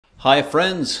Hi,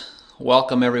 friends.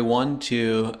 Welcome, everyone,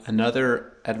 to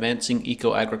another Advancing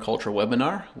Eco-Agriculture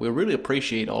webinar. We really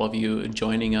appreciate all of you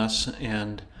joining us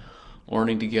and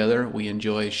learning together. We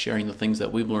enjoy sharing the things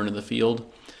that we've learned in the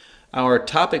field. Our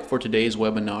topic for today's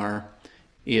webinar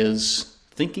is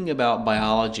thinking about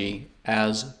biology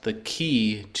as the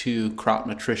key to crop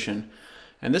nutrition.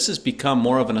 And this has become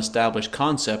more of an established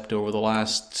concept over the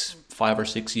last 5 or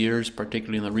 6 years,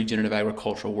 particularly in the regenerative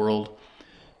agricultural world.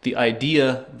 The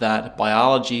idea that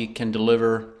biology can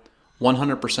deliver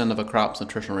 100% of a crop's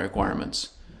nutritional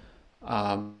requirements,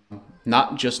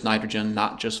 not just nitrogen,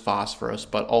 not just phosphorus,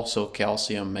 but also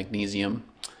calcium, magnesium,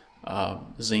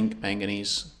 zinc,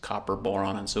 manganese, copper,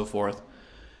 boron, and so forth.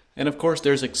 And of course,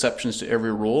 there's exceptions to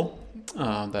every rule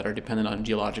that are dependent on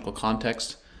geological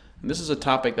context. And this is a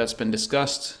topic that's been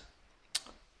discussed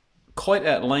quite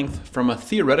at length from a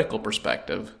theoretical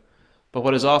perspective, but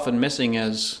what is often missing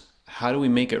is how do we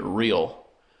make it real?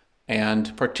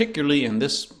 And particularly in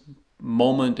this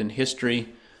moment in history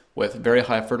with very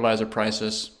high fertilizer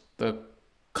prices, the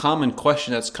common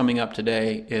question that's coming up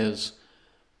today is,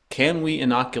 can we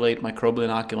inoculate microbial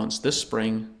inoculants this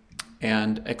spring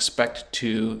and expect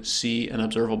to see an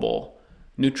observable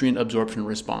nutrient absorption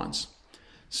response?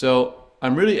 So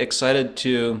I'm really excited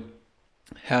to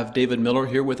have David Miller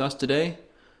here with us today.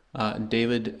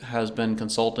 David has been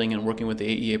consulting and working with the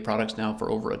AEA products now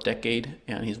for over a decade,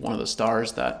 and he's one of the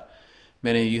stars that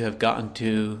many of you have gotten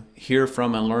to hear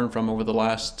from and learn from over the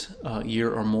last year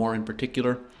or more in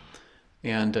particular.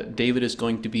 And David is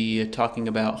going to be talking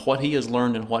about what he has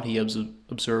learned and what he has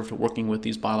observed working with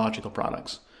these biological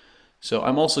products. So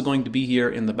I'm also going to be here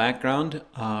in the background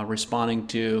responding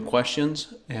to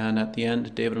questions, and at the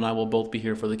end, David and I will both be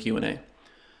here for the Q&A.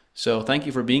 So thank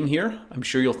you for being here. I'm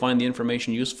sure you'll find the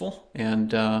information useful,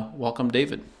 and welcome,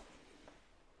 David.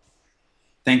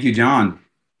 Thank you, John.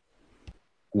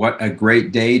 What a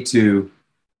great day to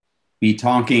be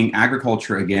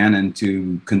agriculture again and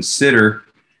to consider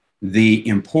the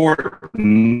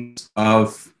importance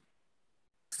of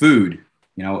food.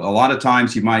 You know, a lot of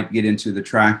times you might get into the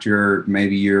tractor,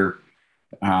 maybe you're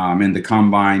in the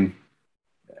combine,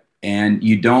 and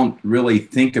you don't really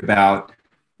think about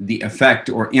the effect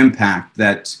or impact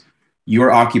that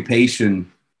your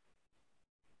occupation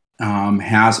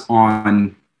has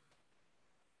on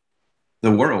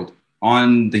the world,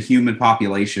 on the human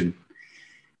population.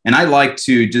 And I'd like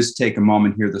to just take a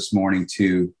moment here this morning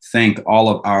to thank all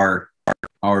of our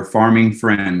farming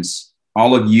friends,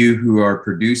 all of you who are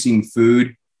producing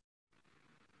food,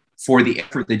 for the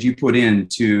effort that you put in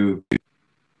to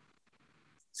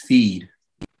feed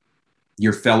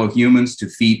your fellow humans, to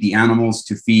feed the animals,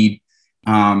 to feed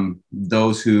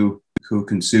those who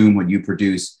consume what you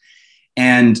produce.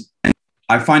 And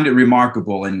I find it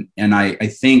remarkable. And I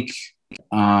think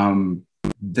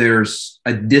there's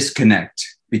a disconnect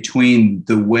between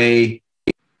the way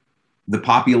the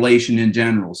population in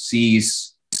general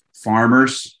sees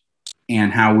farmers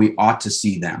and how we ought to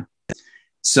see them.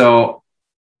 So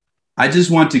I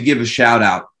just want to give a shout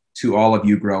out to all of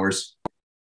you growers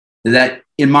that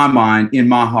in my mind, in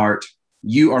my heart,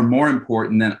 you are more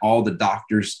important than all the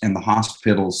doctors and the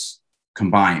hospitals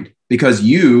combined, because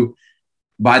you,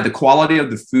 by the quality of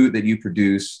the food that you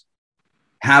produce,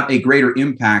 have a greater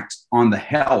impact on the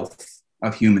health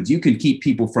of humans. You can keep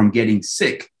people from getting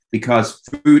sick because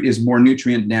food is more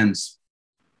nutrient dense.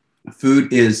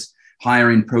 Food is higher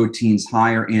in proteins,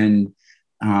 higher in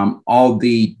all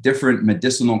the different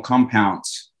medicinal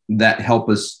compounds that help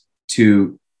us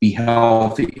to be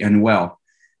healthy and well.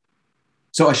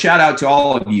 So a shout out to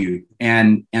all of you.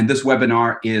 And this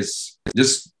webinar is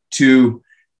just to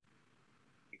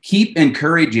keep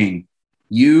encouraging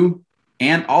you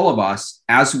and all of us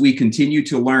as we continue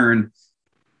to learn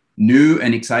new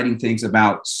and exciting things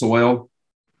about soil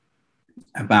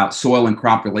and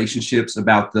crop relationships,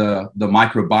 about the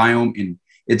microbiome. And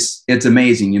it's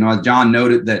amazing. You know, as John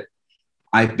noted, that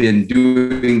I've been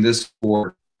doing this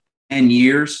for 10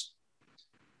 years.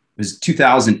 It was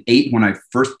 2008 when I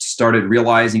first started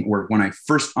realizing, or when I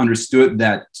first understood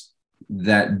that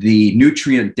the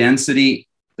nutrient density,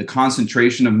 the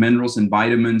concentration of minerals and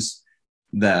vitamins,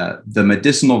 the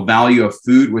medicinal value of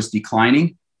food was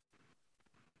declining.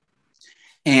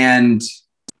 And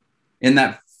in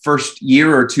that first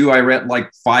year or two, I read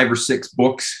like 5 or 6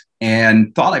 books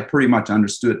and thought I pretty much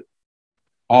understood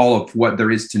all of what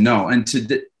there is to know. And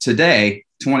today,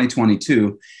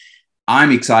 2022,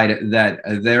 I'm excited that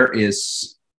there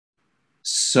is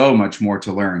so much more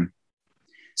to learn.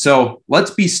 So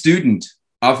let's be student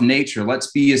of nature.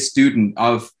 Let's be a student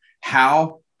of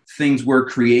how things were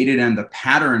created and the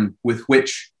pattern with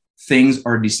which things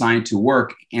are designed to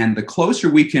work. And the closer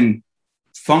we can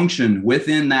function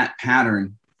within that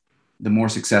pattern, the more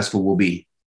successful we'll be.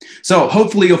 So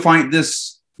hopefully you'll find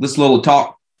this little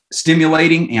talk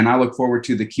stimulating, and I look forward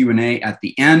to the Q&A at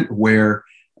the end where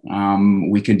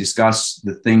we can discuss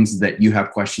the things that you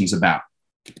have questions about.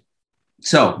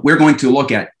 So we're going to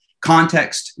look at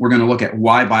context. We're going to look at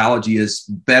why biology is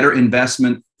better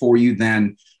investment for you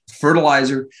than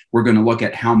fertilizer. We're going to look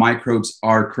at how microbes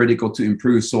are critical to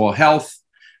improve soil health.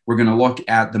 We're going to look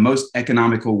at the most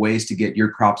economical ways to get your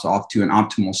crops off to an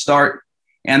optimal start.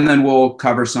 And then we'll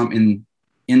cover some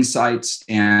insights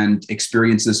and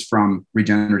experiences from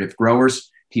regenerative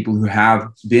growers, people who have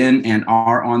been and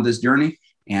are on this journey.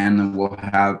 And then we'll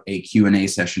have a Q&A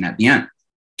session at the end.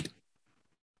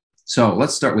 So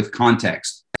let's start with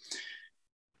context.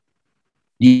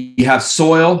 You have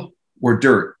soil or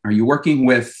dirt. Are you working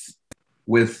with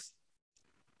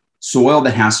soil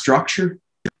that has structure?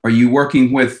 Are you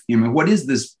working with, what is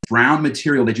this brown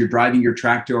material that you're driving your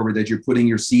tractor over, that you're putting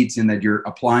your seeds in, that you're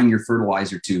applying your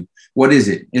fertilizer to? What is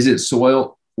it? Is it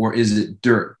soil or is it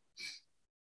dirt?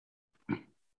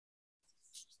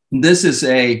 This is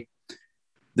a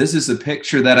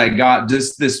picture that I got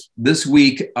just this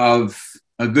week of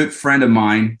a good friend of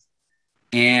mine,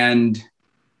 and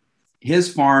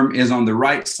his farm is on the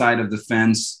right side of the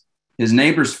fence. His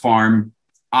neighbor's farm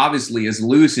obviously is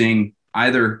losing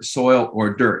either soil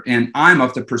or dirt. And I'm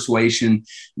of the persuasion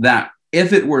that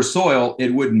if it were soil,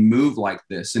 it wouldn't move like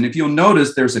this. And if you'll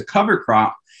notice, there's a cover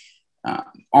crop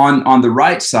on the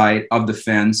right side of the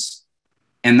fence,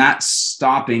 and that's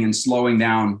stopping and slowing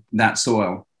down that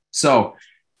soil. So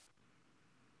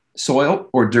soil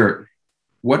or dirt,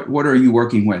 what are you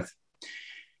working with?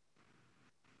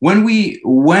 When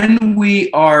we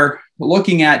are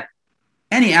looking at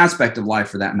any aspect of life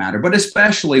for that matter, but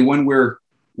especially when we're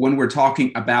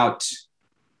talking about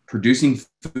producing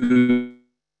food,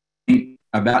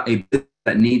 about a business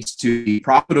that needs to be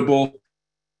profitable,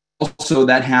 also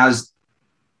that has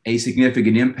a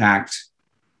significant impact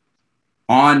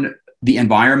on the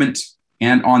environment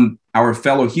and on our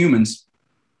fellow humans,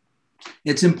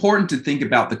 it's important to think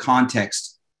about the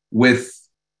context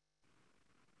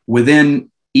within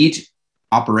each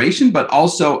operation, but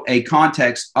also a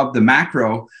context of the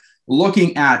macro,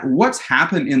 looking at what's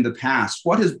happened in the past,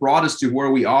 what has brought us to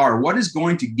where we are, what is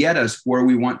going to get us where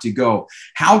we want to go.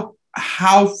 How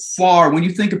far, when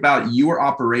you think about your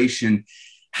operation,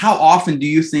 how often do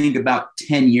you think about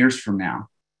 10 years from now?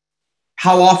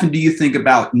 How often do you think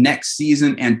about next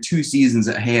season and 2 seasons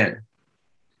ahead?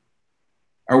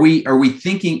 Are we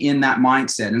thinking in that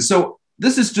mindset? And so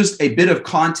this is just a bit of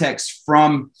context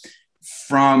from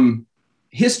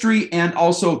history and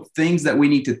also things that we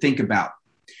need to think about.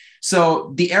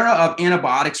 So the era of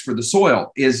antibiotics for the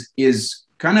soil is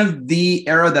kind of the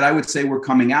era that I would say we're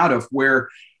coming out of, where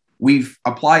we've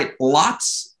applied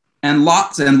lots and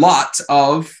lots and lots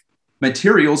of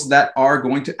materials that are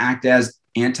going to act as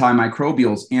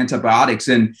antimicrobials, antibiotics.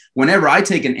 And whenever I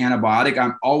take an antibiotic,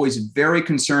 I'm always very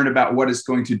concerned about what it's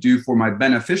going to do for my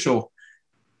beneficial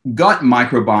gut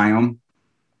microbiome.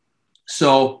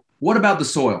 So what about the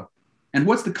soil? And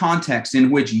what's the context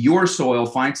in which your soil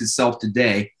finds itself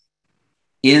today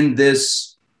in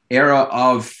this era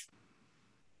of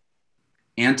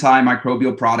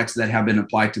antimicrobial products that have been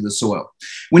applied to the soil?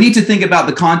 We need to think about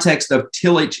the context of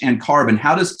tillage and carbon.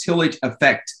 How does tillage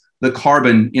affect the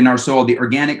carbon in our soil, the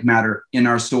organic matter in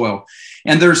our soil?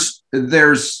 And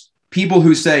there's people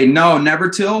who say, no, never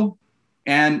till.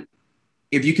 And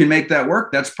if you can make that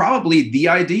work, that's probably the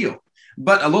ideal.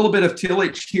 But a little bit of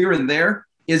tillage here and there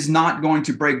is not going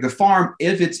to break the farm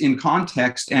if it's in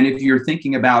context. And if you're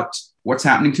thinking about what's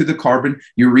happening to the carbon,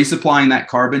 you're resupplying that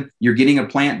carbon, you're getting a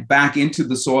plant back into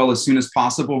the soil as soon as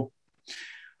possible.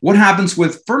 What happens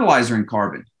with fertilizer and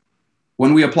carbon?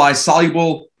 When we apply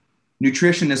soluble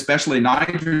nutrition, especially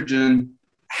nitrogen,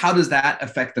 how does that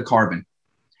affect the carbon?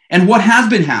 And what has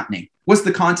been happening? What's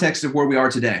the context of where we are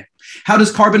today? How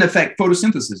does carbon affect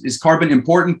photosynthesis? Is carbon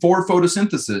important for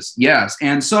photosynthesis? Yes.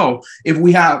 And so if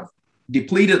we have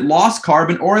depleted, lost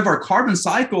carbon, or if our carbon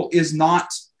cycle is not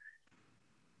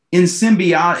in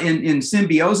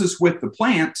symbiosis with the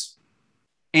plant,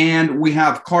 and we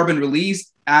have carbon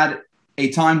released at a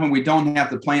time when we don't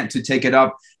have the plant to take it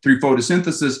up through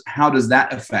photosynthesis, how does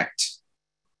that affect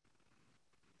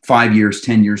 5 years,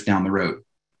 10 years down the road?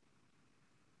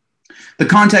 The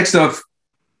context of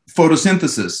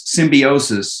photosynthesis,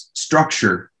 symbiosis,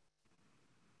 structure,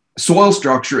 soil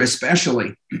structure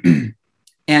especially,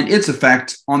 and its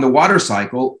effect on the water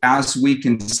cycle, as we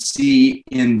can see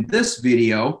in this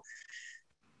video.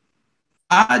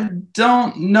 I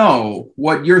don't know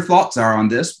what your thoughts are on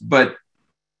this, but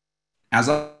as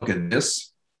I look at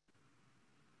this,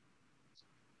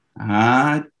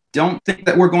 I don't think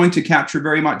that we're going to capture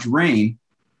very much rain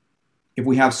if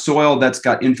we have soil that's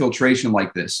got infiltration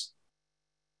like this.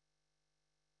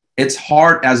 It's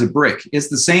hard as a brick. It's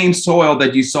the same soil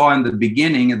that you saw in the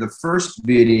beginning of the first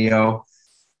video.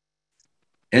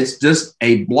 It's just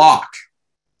a block.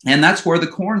 And that's where the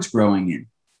corn's growing in.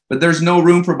 But there's no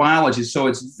room for biology, so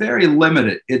it's very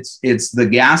limited. It's the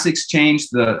gas exchange,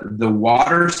 the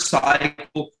water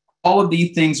cycle, all of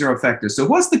these things are affected. So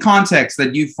what's the context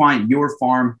that you find your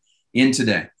farm in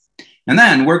today? And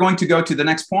then we're going to go to the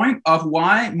next point of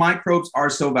why microbes are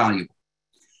so valuable.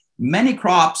 Many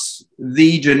crops,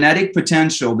 the genetic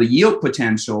potential, the yield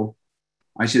potential,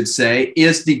 I should say,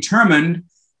 is determined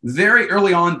very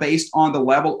early on based on the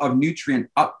level of nutrient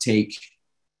uptake.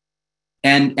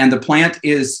 And the plant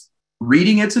is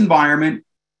reading its environment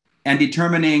and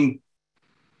determining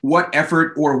what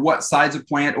effort or what size of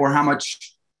plant or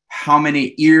how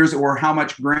many ears or how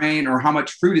much grain or how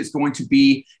much fruit it's going to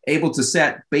be able to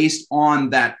set based on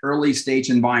that early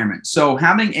stage environment. So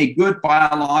having a good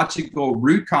biological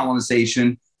root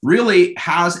colonization really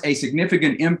has a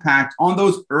significant impact on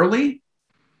those early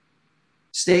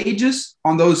stages,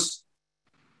 on those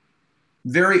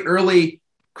very early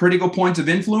critical points of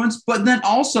influence, but then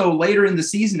also later in the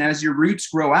season, as your roots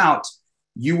grow out,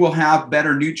 you will have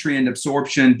better nutrient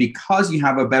absorption because you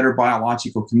have a better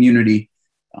biological community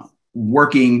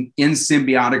working in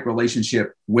symbiotic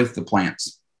relationship with the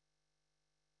plants.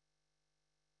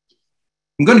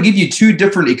 I'm going to give you two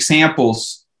different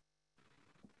examples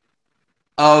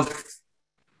of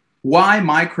why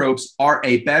microbes are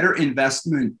a better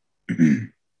investment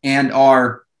and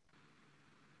are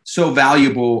so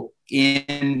valuable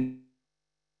in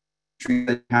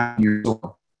your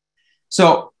soil.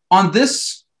 So on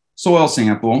this soil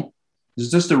sample, this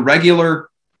is just a regular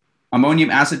ammonium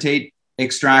acetate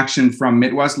extraction from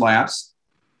Midwest Labs.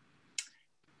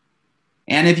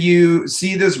 And if you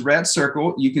see this red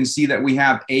circle, you can see that we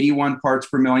have 81 parts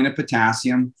per million of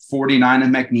potassium, 49 of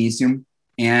magnesium,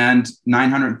 and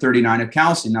 939 of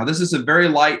calcium. Now, this is a very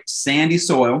light, sandy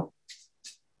soil.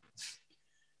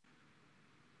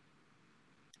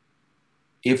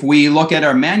 If we look at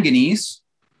our manganese,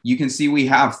 you can see we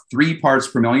have 3 parts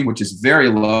per million, which is very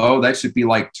low. That should be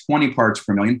like 20 parts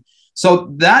per million.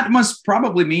 So that must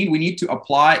probably mean we need to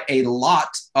apply a lot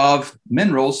of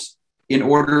minerals in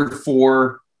order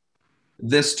for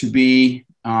this to be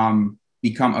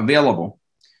become available.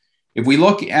 If we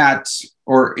look at,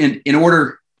 or in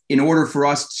order for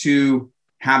us to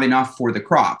have enough for the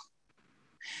crop.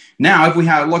 Now, if we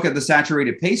have a look at the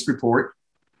saturated paste report,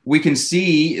 we can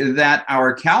see that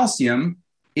our calcium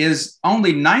is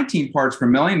only 19 parts per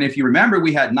million. If you remember,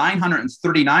 we had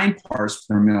 939 parts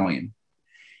per million.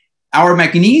 Our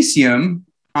magnesium,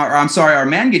 our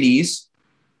manganese,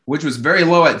 which was very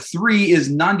low at 3,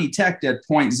 is non-detect at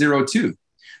 0.02.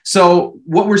 So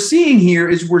what we're seeing here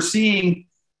is we're seeing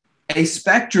a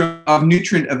spectrum of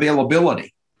nutrient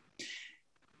availability.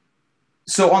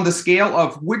 So on the scale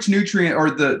of which nutrient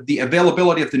or the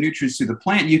availability of the nutrients to the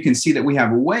plant, you can see that we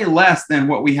have way less than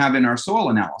what we have in our soil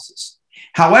analysis.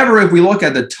 However, if we look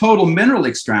at the total mineral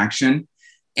extraction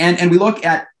and we look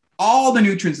at all the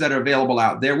nutrients that are available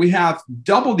out there, we have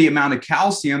double the amount of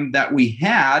calcium that we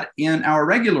had in our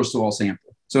regular soil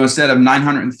sample. So instead of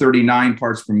 939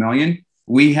 parts per million,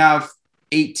 we have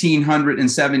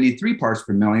 1,873 parts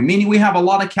per million, meaning we have a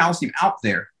lot of calcium out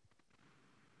there.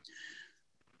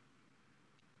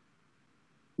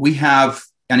 We have,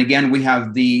 and again, we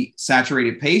have the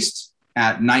saturated paste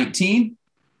at 19.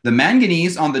 The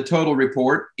manganese on the total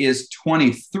report is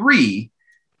 23.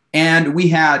 And we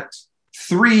had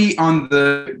 3 on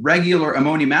the regular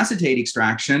ammonium acetate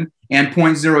extraction and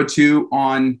 0.02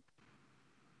 on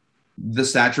the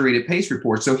saturated paste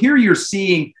report. So here you're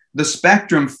seeing the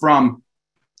spectrum from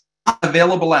not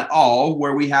available at all,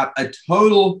 where we have a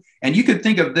total, and you could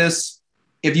think of this,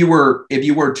 if you were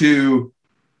to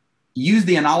use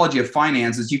the analogy of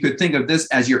finances, you could think of this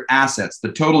as your assets,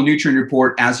 the total nutrient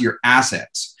report as your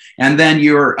assets, and then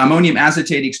your ammonium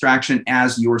acetate extraction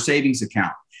as your savings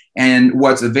account, and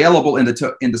what's available in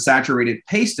the saturated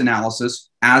paste analysis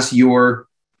as your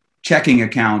checking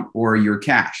account or your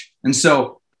cash. And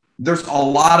so there's a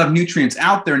lot of nutrients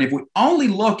out there. And if we only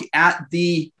look at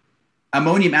the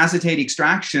ammonium acetate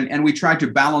extraction and we try to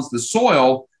balance the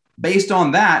soil based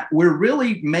on that, we're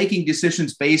really making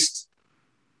decisions based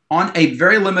on a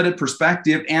very limited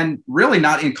perspective and really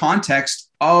not in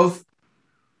context of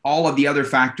all of the other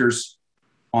factors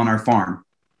on our farm.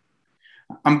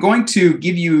 I'm going to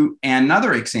give you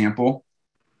another example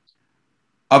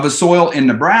of a soil in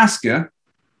Nebraska.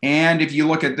 And if you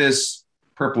look at this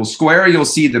purple square, you'll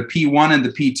see the P1 and the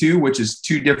P2, which is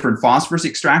two different phosphorus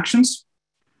extractions.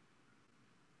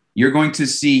 You're going to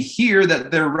see here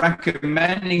that they're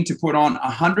recommending to put on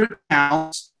 100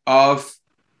 pounds of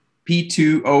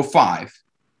P2O5,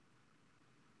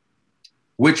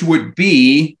 which would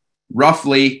be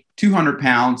roughly 200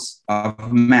 pounds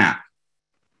of MAP.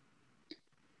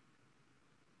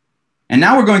 And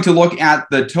now we're going to look at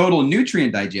the total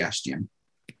nutrient digestion.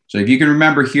 So if you can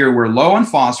remember here, we're low on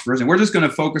phosphorus, and we're just going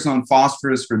to focus on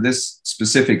phosphorus for this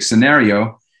specific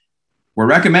scenario. We're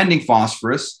recommending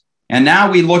phosphorus. And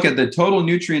now we look at the total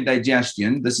nutrient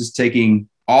digestion. This is taking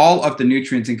all of the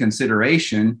nutrients in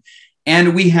consideration.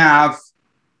 And we have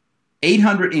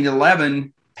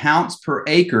 811 pounds per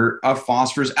acre of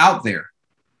phosphorus out there,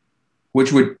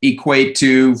 which would equate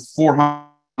to 400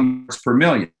 parts per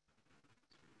million.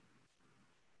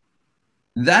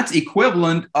 That's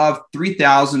equivalent of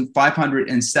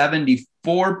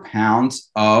 3,574 pounds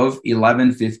of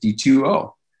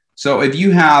 1152O. So if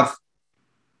you have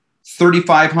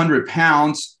 3,500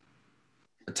 pounds,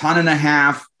 a ton and a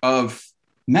half of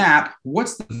MAP,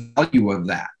 what's the value of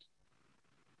that?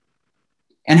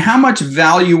 And how much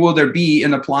value will there be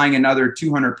in applying another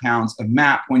 200 pounds of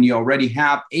MAP when you already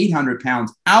have 800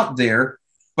 pounds out there,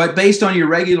 but based on your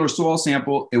regular soil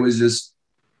sample, it was just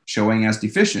showing as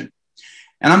deficient?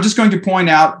 And I'm just going to point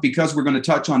out, because we're going to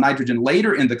touch on nitrogen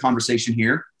later in the conversation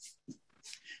here,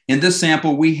 in this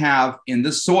sample, we have, in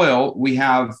this soil, we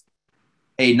have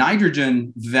a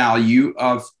nitrogen value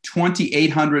of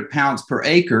 2,800 pounds per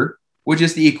acre, which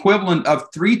is the equivalent of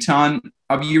 3 tons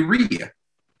of urea.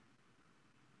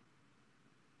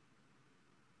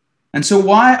 And so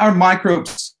why are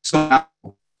microbes so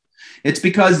valuable? It's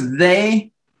because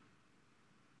they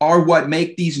are what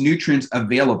make these nutrients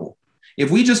available. If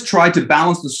we just try to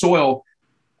balance the soil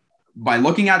by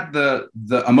looking at the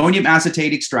ammonium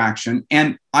acetate extraction,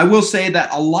 and I will say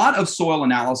that a lot of soil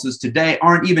analysis today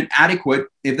aren't even adequate.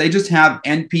 If they just have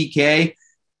NPK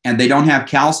and they don't have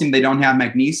calcium, they don't have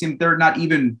magnesium, they're not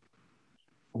even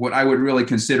what I would really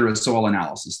consider a soil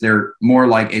analysis. They're more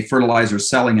like a fertilizer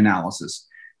selling analysis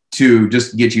to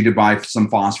just get you to buy some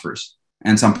phosphorus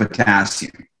and some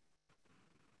potassium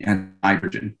and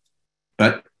nitrogen.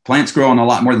 But plants grow on a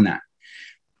lot more than that.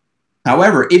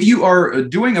 However, if you are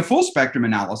doing a full spectrum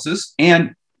analysis,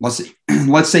 and let's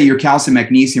say your calcium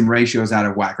magnesium ratio is out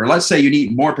of whack, or let's say you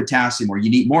need more potassium or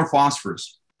you need more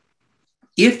phosphorus,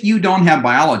 if you don't have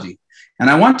biology,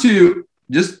 and I want to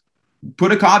just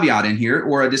put a caveat in here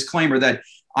or a disclaimer that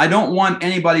I don't want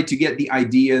anybody to get the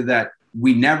idea that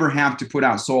we never have to put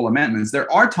out soil amendments.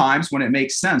 There are times when it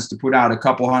makes sense to put out a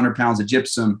couple 100 pounds of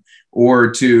gypsum, or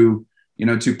to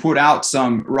put out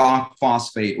some rock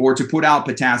phosphate, or to put out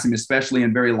potassium, especially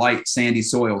in very light sandy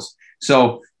soils.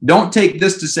 So don't take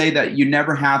this to say that you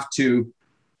never have to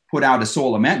put out a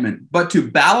soil amendment, but to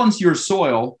balance your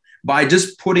soil by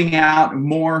just putting out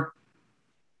more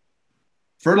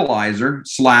fertilizer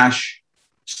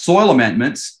 / soil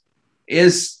amendments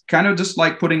is kind of just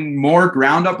like putting more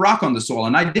ground up rock on the soil.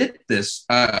 And I did this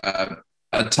a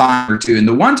time or two. And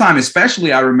the one time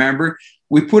especially, I remember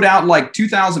we put out like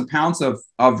 2,000 pounds of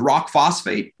rock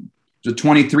phosphate. So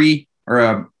 23,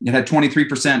 or it had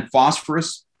 23%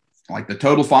 phosphorus. Like the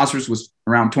total phosphorus was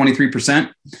around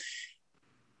 23%.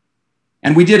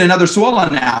 And we did another soil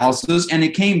analysis, and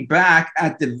it came back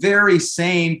at the very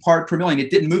same part per million.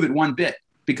 It didn't move it one bit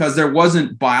because there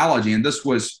wasn't biology. And this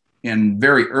was in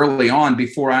very early on,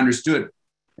 before I understood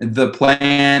the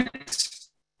plant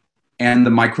and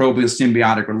the microbial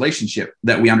symbiotic relationship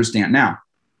that we understand now.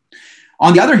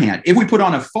 On the other hand, if we put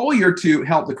on a foliar to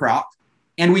help the crop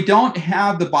and we don't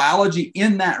have the biology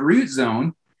in that root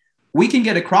zone, we can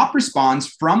get a crop response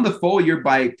from the foliar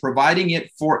by providing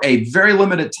it for a very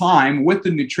limited time with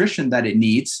the nutrition that it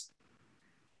needs.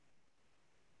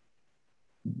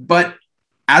 But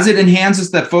as it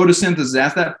enhances the photosynthesis,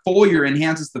 as that foliar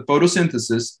enhances the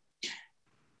photosynthesis,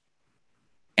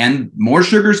 and more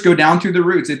sugars go down through the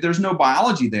roots, if there's no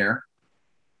biology there,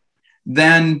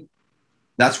 then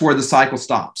that's where the cycle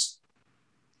stops.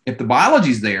 If the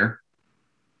biology is there,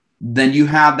 then you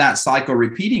have that cycle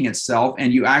repeating itself,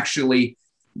 and you actually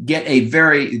get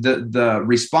the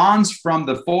response from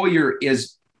the foliar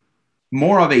is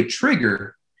more of a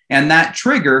trigger, and that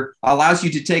trigger allows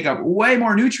you to take up way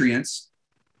more nutrients,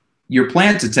 your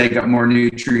plant to take up more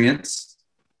nutrients,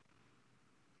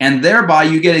 and thereby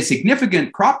you get a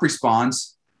significant crop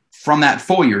response from that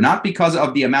foliar, not because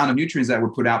of the amount of nutrients that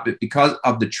were put out, but because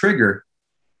of the trigger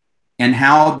and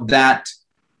how that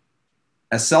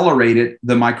accelerated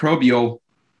the microbial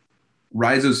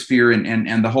rhizosphere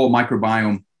and the whole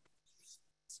microbiome.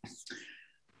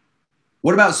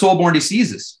 What about soil-borne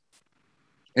diseases?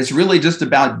 It's really just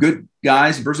about good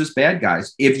guys versus bad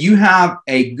guys. If you have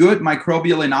a good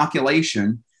microbial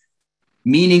inoculation,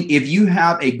 meaning if you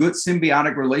have a good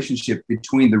symbiotic relationship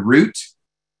between the root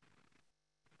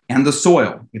and the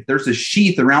soil, if there's a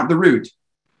sheath around the root,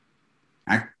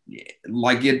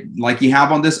 like you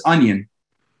have on this onion,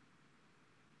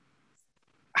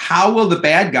 how will the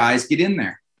bad guys get in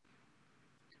there?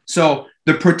 So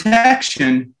the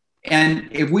protection, and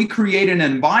if we create an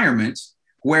environment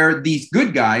where these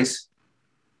good guys,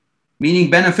 meaning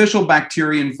beneficial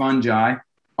bacteria and fungi,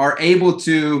 are able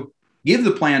to give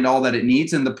the plant all that it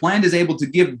needs, and the plant is able to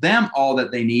give them all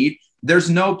that they need, there's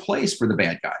no place for the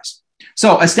bad guys.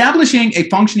 So establishing a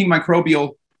functioning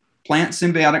microbial plant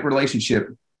symbiotic relationship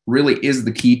really is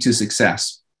the key to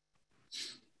success.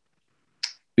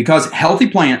 Because healthy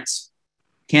plants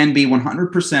can be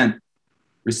 100%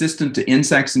 resistant to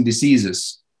insects and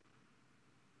diseases,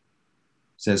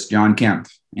 says John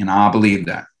Kempf, and I believe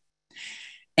that.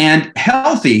 And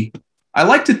healthy, I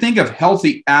like to think of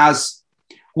healthy as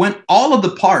when all of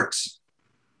the parts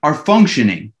are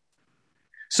functioning.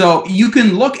 So you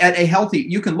can look at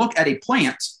a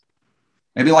plant,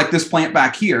 maybe like this plant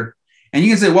back here, and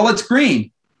you can say, well, it's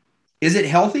green. Is it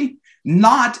healthy?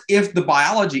 Not if the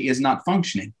biology is not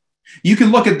functioning. You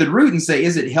can look at the root and say,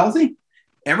 is it healthy?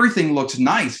 Everything looks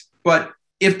nice. But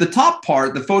if the top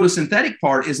part, the photosynthetic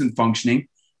part, isn't functioning,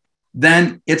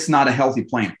 then it's not a healthy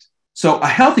plant. So a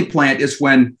healthy plant is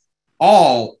when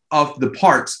all of the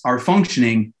parts are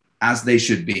functioning as they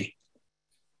should be.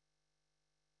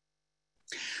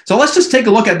 So let's just take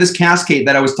a look at this cascade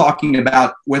that I was talking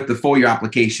about with the foliar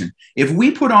application. If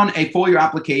we put on a foliar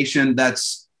application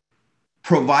that's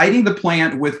providing the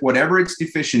plant with whatever it's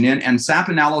deficient in, and sap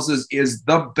analysis is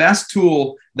the best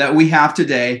tool that we have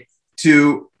today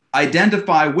to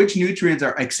identify which nutrients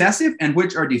are excessive and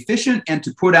which are deficient, and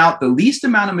to put out the least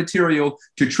amount of material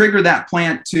to trigger that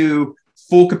plant to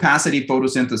full capacity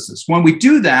photosynthesis. When we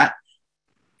do that,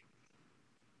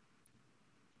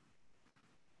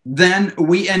 then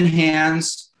we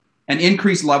enhance an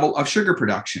increased level of sugar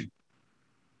production.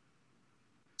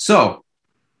 So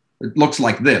it looks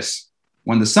like this.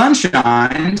 When the sun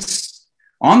shines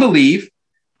on the leaf,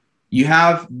 you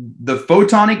have the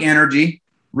photonic energy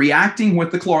reacting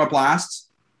with the chloroplasts,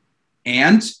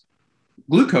 and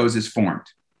glucose is formed.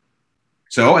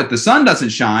 So if the sun doesn't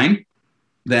shine,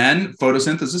 then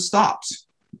photosynthesis stops.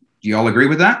 Do you all agree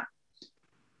with that?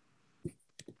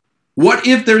 What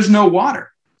if there's no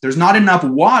water? There's not enough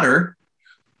water.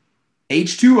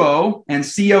 H2O and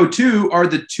CO2 are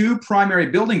the two primary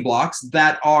building blocks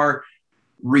that are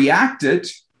reacted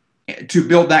to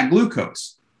build that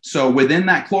glucose. So within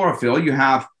that chlorophyll, you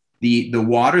have the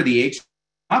water, the H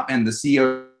up, and the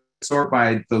CO absorbed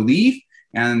by the leaf,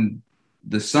 and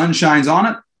the sun shines on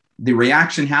it. The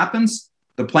reaction happens.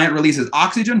 The plant releases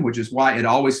oxygen, which is why it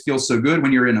always feels so good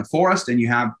when you're in a forest and you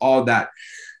have all that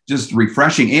just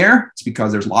refreshing air. It's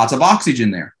because there's lots of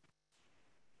oxygen there.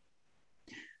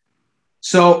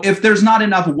 So if there's not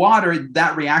enough water,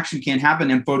 that reaction can't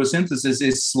happen and photosynthesis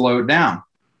is slowed down.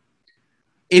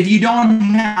 If you don't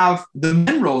have the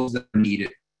minerals that are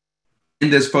needed in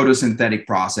this photosynthetic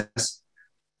process,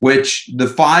 which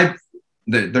there's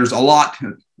a lot,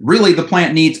 really the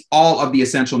plant needs all of the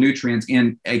essential nutrients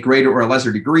in a greater or a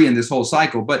lesser degree in this whole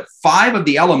cycle, but 5 of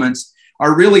the elements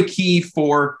are really key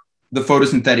for the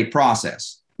photosynthetic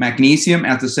process. Magnesium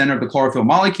at the center of the chlorophyll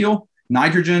molecule,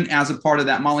 nitrogen as a part of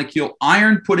that molecule,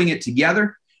 iron putting it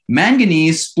together,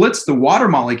 manganese splits the water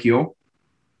molecule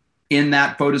in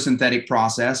that photosynthetic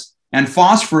process, and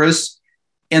phosphorus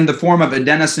in the form of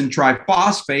adenosine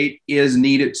triphosphate is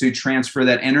needed to transfer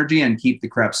that energy and keep the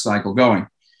Krebs cycle going.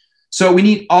 So we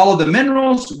need all of the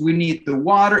minerals, we need the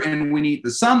water, and we need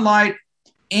the sunlight,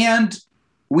 and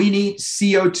we need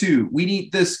CO2. We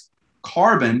need this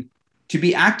carbon to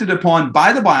be acted upon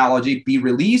by the biology, be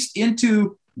released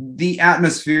into the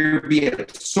atmosphere, be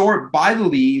absorbed by the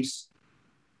leaves,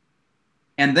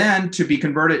 and then to be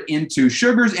converted into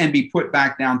sugars and be put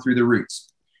back down through the roots.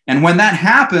 And when that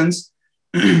happens,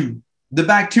 the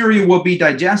bacteria will be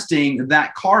digesting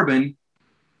that carbon,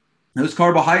 those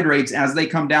carbohydrates, as they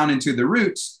come down into the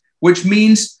roots, which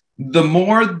means the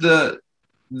more the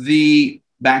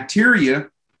bacteria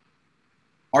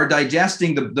are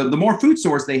digesting, the more food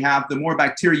source they have, the more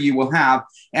bacteria you will have.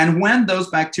 And when those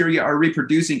bacteria are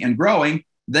reproducing and growing,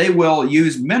 they will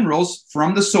use minerals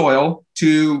from the soil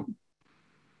to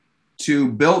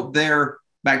build their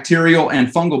bacterial and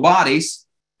fungal bodies.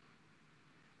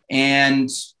 And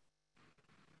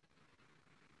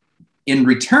in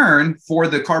return for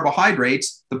the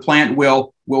carbohydrates, the plant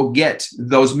will get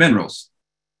those minerals.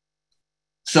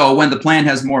 So when the plant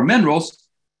has more minerals,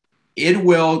 it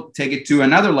will take it to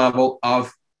another level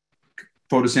of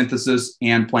photosynthesis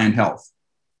and plant health.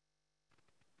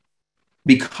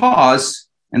 Because,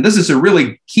 and this is a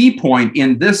really key point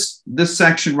in this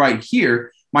section right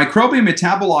here, microbial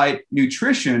metabolite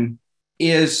nutrition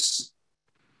is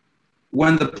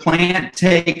when the plant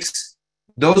takes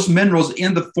those minerals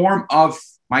in the form of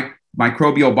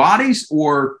microbial bodies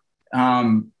or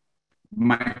microbial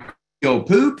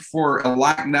poop for a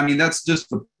lack. I mean, that's just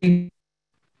the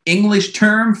English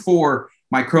term for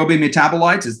microbial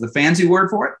metabolites, is the fancy word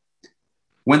for it.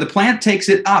 When the plant takes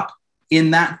it up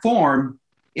in that form,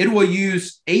 it will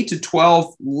use 8 to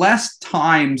 12 less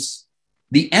times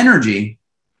the energy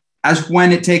as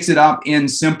when it takes it up in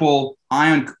simple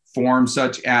ion form,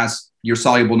 such as your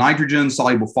soluble nitrogen,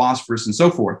 soluble phosphorus, and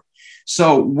so forth.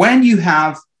 So when you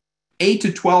have 8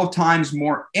 to 12 times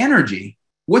more energy,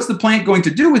 what's the plant going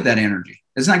to do with that energy?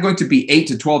 It's not going to be 8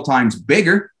 to 12 times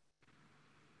bigger.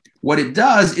 What it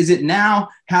does is it now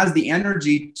has the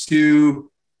energy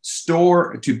to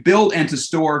build and to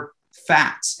store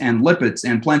fats and lipids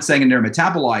and plant secondary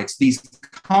metabolites, these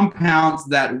compounds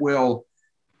that will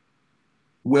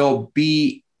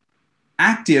be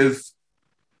active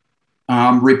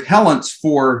repellents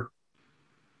for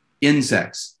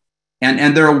insects.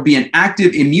 And there will be an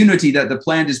active immunity that the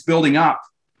plant is building up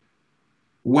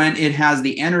when it has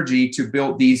the energy to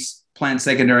build these plant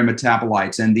secondary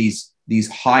metabolites and these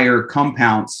higher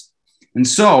compounds. And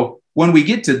so when we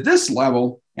get to this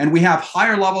level and we have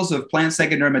higher levels of plant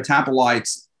secondary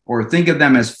metabolites, or think of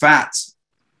them as fats,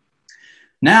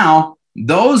 now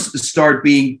those start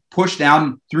being pushed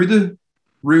down through the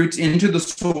roots into the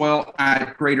soil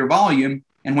at greater volume.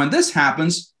 And when this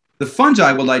happens, the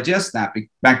fungi will digest that.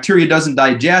 Bacteria doesn't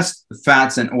digest the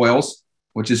fats and oils,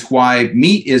 which is why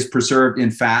meat is preserved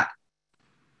in fat.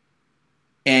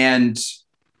 And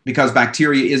because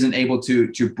bacteria isn't able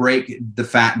to break the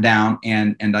fat down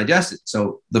and digest it.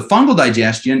 So the fungal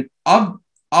digestion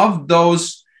of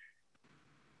those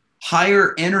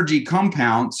higher energy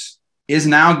compounds is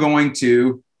now going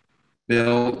to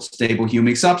build stable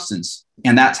humic substance.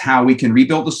 And that's how we can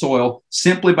rebuild the soil,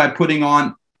 simply by putting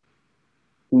on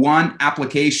one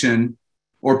application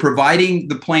or providing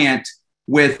the plant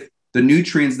with the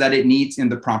nutrients that it needs in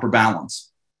the proper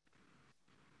balance.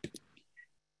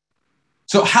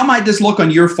 So how might this look on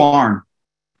your farm,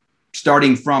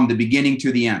 starting from the beginning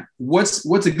to the end? What's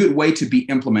a good way to be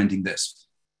implementing this?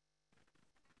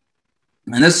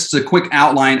 And this is a quick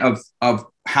outline of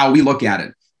how we look at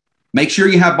it. Make sure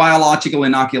you have biological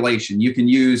inoculation. You can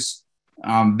use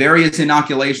various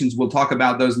inoculations. We'll talk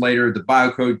about those later, the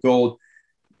BioCode Gold.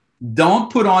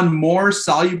 Don't put on more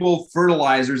soluble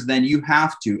fertilizers than you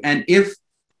have to. And if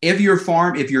your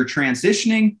farm, if you're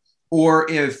transitioning, or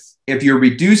if you're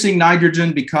reducing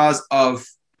nitrogen because of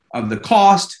the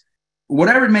cost,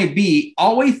 whatever it may be,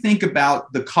 always think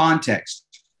about the context.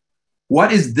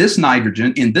 What is this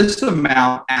nitrogen in this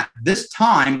amount at this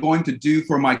time going to do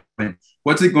for my plant?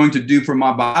 What's it going to do for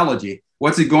my biology?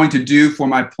 What's it going to do for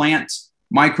my plant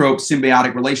microbe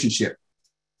symbiotic relationship?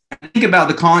 Think about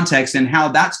the context and how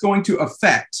that's going to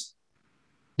affect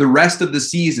the rest of the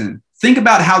season. Think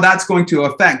about how that's going to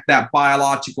affect that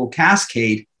biological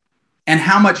cascade and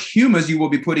how much humus you will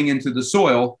be putting into the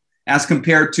soil as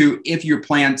compared to if your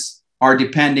plants are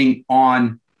depending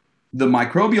on the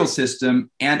microbial system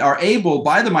and are able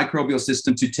by the microbial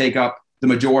system to take up the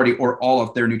majority or all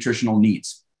of their nutritional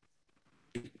needs.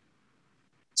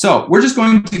 So we're just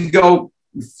going to go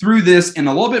through this in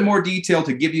a little bit more detail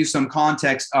to give you some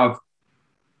context of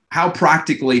how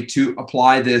practically to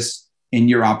apply this in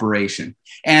your operation.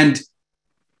 And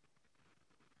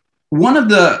one of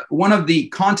the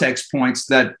context points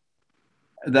that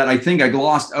I think I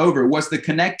glossed over was the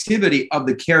connectivity of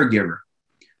the caregiver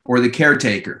or the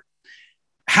caretaker.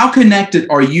 How connected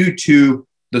are you to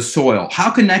the soil?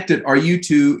 How connected are you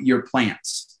to your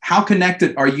plants? How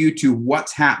connected are you to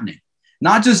what's happening?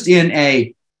 Not just in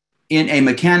a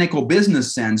mechanical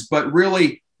business sense, but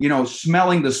really,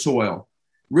 smelling the soil,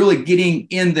 really getting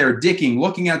in there, digging,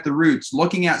 looking at the roots,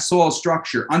 looking at soil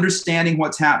structure, understanding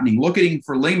what's happening, looking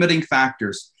for limiting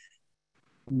factors.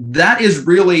 That is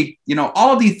really,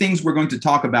 all of these things we're going to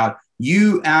talk about.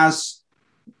 You as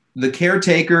the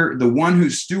caretaker, the one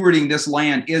who's stewarding this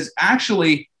land, is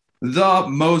actually the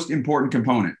most important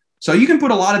component. So you can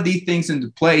put a lot of these things into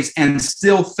place and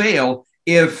still fail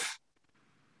if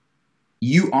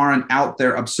you aren't out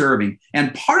there observing.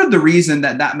 And part of the reason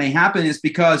that may happen is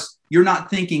because you're not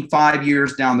thinking 5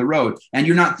 years down the road, and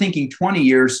you're not thinking 20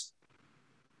 years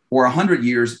or 100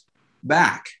 years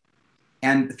back,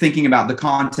 and thinking about the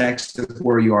context of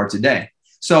where you are today.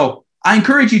 So I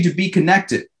encourage you to be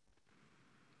connected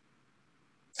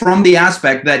from the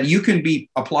aspect that you can be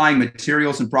applying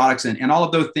materials and products, and all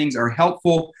of those things are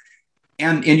helpful.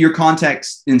 And in your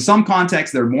context, in some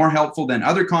contexts, they're more helpful than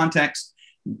other contexts.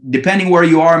 Depending where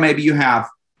you are, maybe you have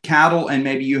cattle and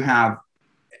maybe you have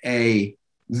a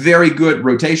very good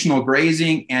rotational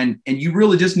grazing, and you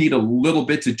really just need a little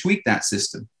bit to tweak that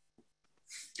system.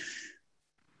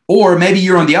 Or maybe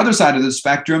you're on the other side of the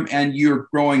spectrum and you're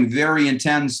growing very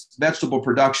intense vegetable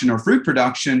production or fruit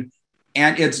production,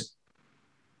 and it's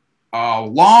a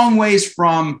long ways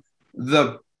from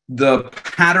the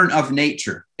pattern of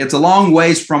nature. It's a long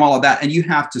ways from all of that, and you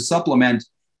have to supplement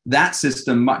that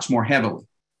system much more heavily.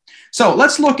 So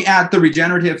let's look at the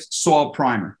regenerative soil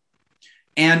primer.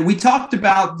 And we talked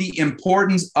about the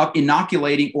importance of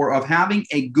inoculating, or of having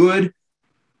a good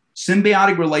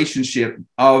symbiotic relationship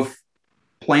of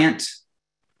plant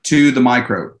to the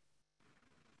microbe.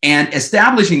 And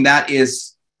establishing that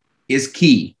is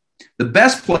key. The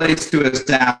best place to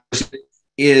establish it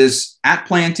is at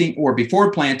planting or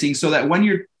before planting, so that when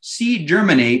your seed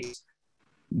germinates,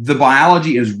 the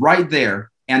biology is right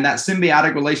there, and that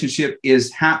symbiotic relationship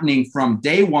is happening from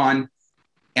day one.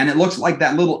 And it looks like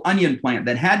that little onion plant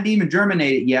that hadn't even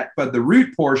germinated yet, but the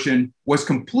root portion was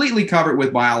completely covered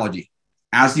with biology,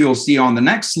 as you'll see on the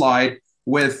next slide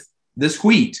with this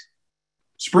wheat,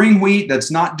 spring wheat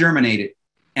that's not germinated.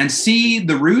 And see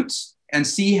the roots and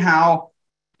see how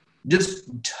just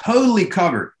totally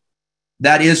covered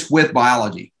that is with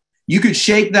biology. You could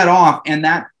shake that off and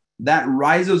that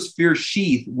rhizosphere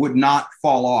sheath would not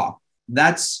fall off.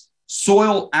 That's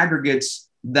soil aggregates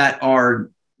that are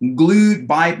glued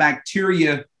by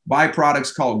bacteria,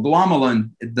 byproducts called glomalin.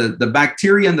 The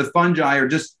bacteria and the fungi are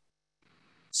just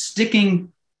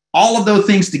sticking all of those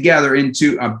things together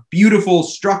into a beautiful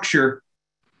structure,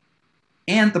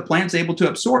 and the plant's able to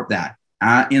absorb that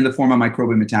in the form of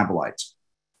microbial metabolites.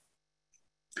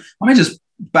 Let me just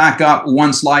back up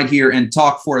one slide here and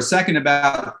talk for a second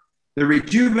about the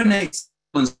Rejuvenate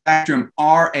Spectrum.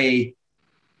 Are a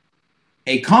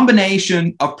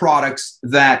combination of products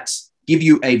that give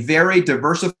you a very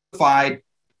diversified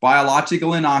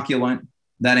biological inoculant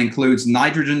that includes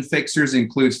nitrogen fixers,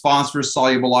 includes phosphorus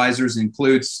solubilizers,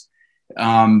 includes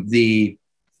the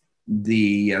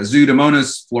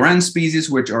Pseudomonas fluorescens species,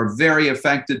 which are very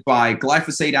affected by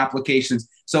glyphosate applications.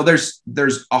 So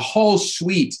there's a whole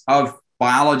suite of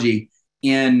biology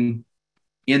in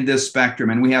this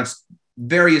spectrum, and we have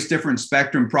various different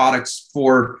spectrum products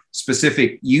for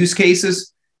specific use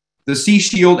cases. The Sea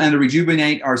Shield and the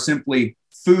Rejuvenate are simply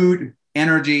food,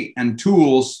 energy, and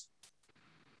tools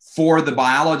for the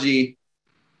biology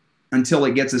until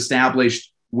it gets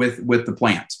established with the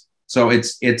plant. So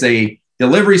it's a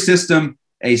delivery system,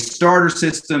 a starter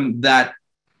system that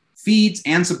feeds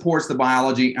and supports the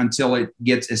biology until it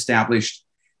gets established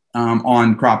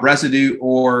on crop residue,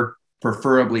 or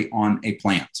preferably on a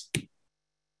plant.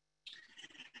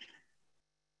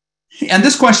 And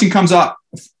this question comes up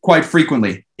quite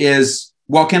frequently is,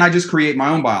 well, can I just create my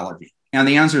own biology? And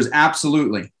the answer is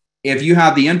absolutely. If you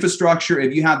have the infrastructure,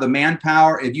 if you have the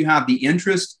manpower, if you have the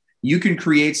interest, you can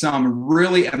create some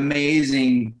really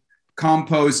amazing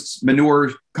compost,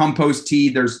 manure, compost tea.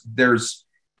 There's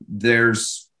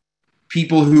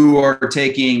people who are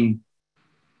taking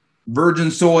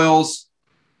virgin soils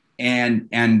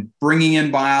and bringing in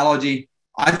biology.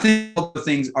 I think all the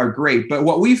things are great, but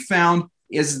what we found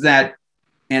is that,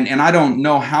 and I don't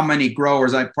know how many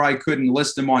growers, I probably couldn't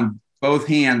list them on both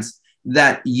hands,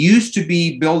 that used to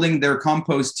be building their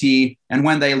compost tea, and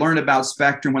when they learned about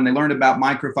Spectrum, when they learned about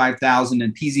Micro 5000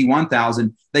 and PZ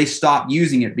 1000, they stopped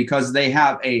using it because they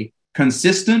have a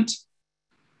consistent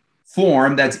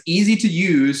form that's easy to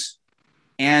use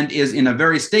and is in a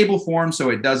very stable form,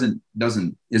 so it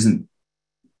isn't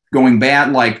going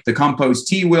bad like the compost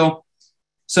tea will.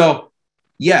 So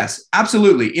yes,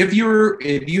 absolutely. If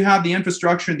you have the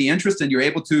infrastructure and the interest and you're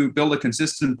able to build a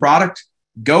consistent product,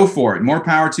 go for it. More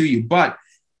power to you. But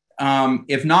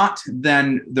if not,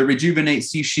 then the Rejuvenate,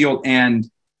 Sea Shield,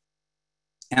 and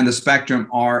the Spectrum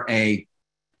are a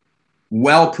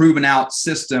well proven out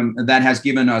system that has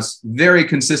given us very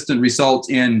consistent results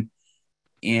in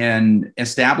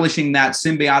establishing that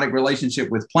symbiotic relationship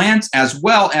with plants, as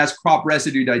well as crop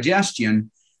residue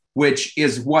digestion, which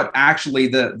is what actually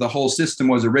the whole system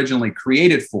was originally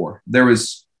created for. There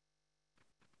was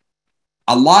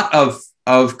a lot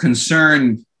of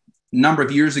concern a number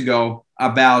of years ago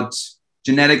about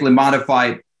genetically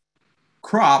modified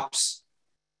crops,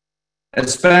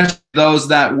 especially those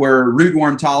that were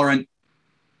rootworm tolerant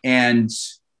and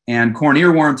and corn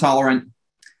earworm tolerant,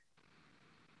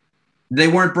 they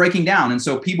weren't breaking down. And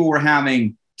so people were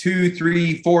having 2,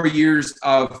 3, 4 years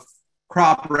of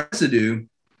crop residue.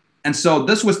 And so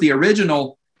this was the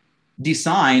original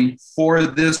design for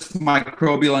this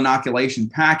microbial inoculation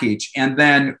package. And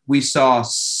then we saw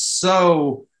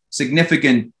so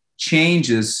significant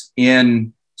changes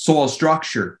in soil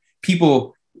structure.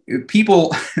 People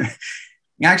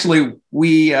actually,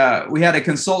 we had a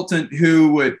consultant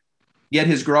who would get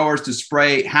his growers to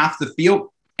spray half the field,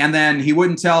 and then he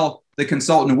wouldn't tell the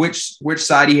consultant which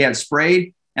side he had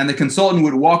sprayed, and the consultant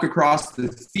would walk across the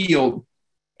field,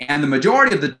 and the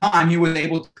majority of the time he was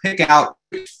able to pick out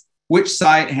which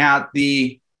side had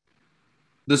the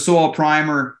soil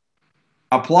primer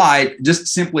applied just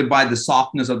simply by the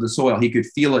softness of the soil. He could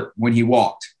feel it when he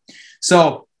walked.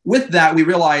 So with that, we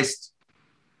realized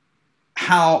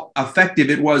how effective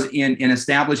it was in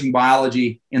establishing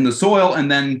biology in the soil.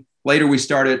 And then later we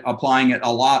started applying it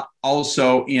a lot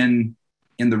also in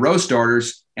the row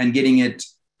starters and getting it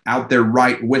out there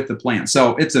right with the plant.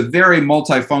 So it's a very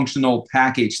multifunctional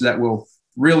package that will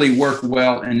really work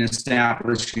well in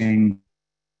establishing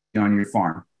on your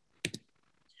farm.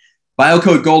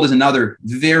 BioCode Gold is another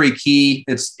very key.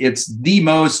 It's the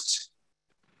most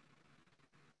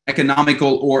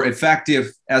economical or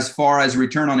effective as far as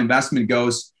return on investment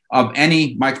goes of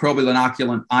any microbial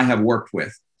inoculant I have worked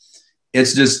with.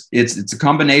 It's a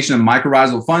combination of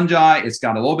mycorrhizal fungi. It's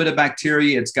got a little bit of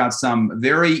bacteria. It's got some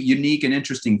very unique and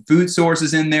interesting food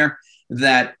sources in there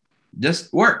that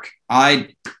just work.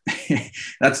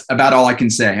 That's about all I can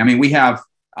say. I mean,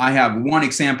 I have one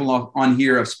example on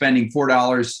here of spending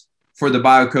 $4 for the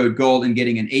BioCode Gold and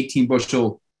getting an 18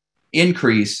 bushel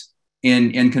increase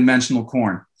in conventional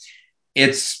corn.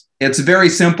 It's very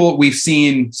simple. We've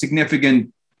seen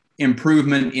significant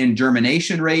improvement in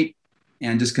germination rate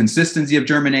and just consistency of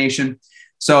germination.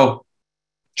 So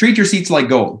treat your seeds like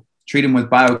gold. Treat them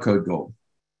with BioCode Gold.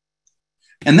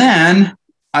 And then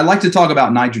I'd like to talk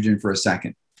about nitrogen for a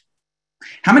second.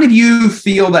 How many of you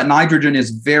feel that nitrogen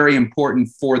is very important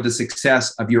for the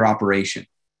success of your operation?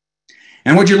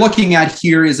 And what you're looking at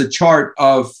here is a chart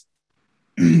of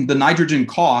the nitrogen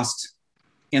cost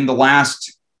in the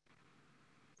last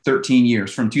 13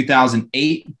 years, from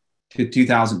 2008 to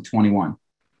 2021.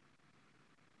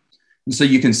 And so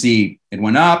you can see it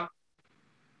went up,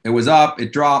 it was up,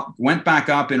 it dropped, went back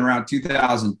up in around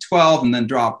 2012, and then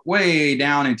dropped way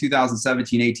down in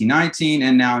 2017, 18, 19,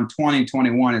 and now in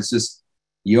 2021, it's just,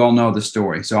 you all know the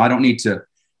story. So I don't need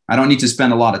to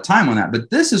spend a lot of time on that. But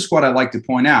this is what I'd like to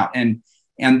point out.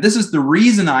 And this is the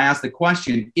reason I asked the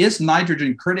question, is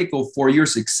nitrogen critical for your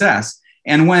success?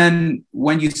 And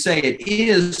when you say it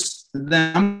is,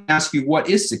 then I'm going to ask you, what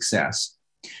is success?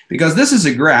 Because this is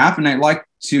a graph, and I'd like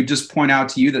to just point out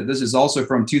to you that this is also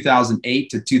from 2008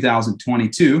 to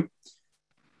 2022.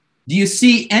 Do you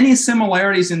see any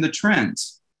similarities in the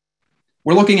trends?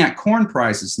 We're looking at corn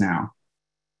prices now.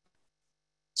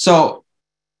 So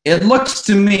it looks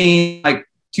to me like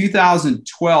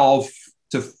 2012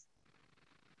 to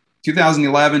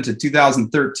 2011 to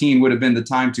 2013 would have been the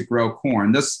time to grow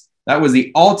corn. That was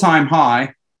the all-time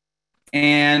high,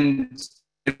 and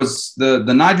it was the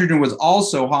nitrogen was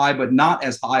also high, but not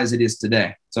as high as it is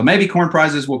today. So maybe corn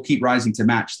prices will keep rising to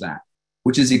match that,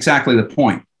 which is exactly the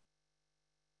point.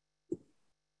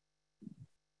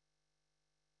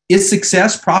 Is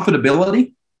success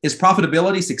profitability? Is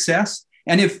profitability success?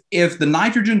 And if the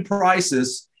nitrogen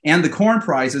prices and the corn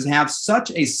prices have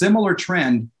such a similar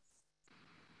trend,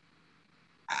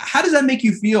 how does that make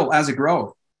you feel as a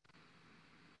grower?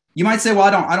 You might say, well,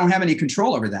 I don't have any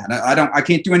control over that. I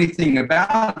can't do anything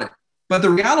about it. But the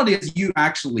reality is you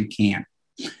actually can.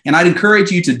 And I'd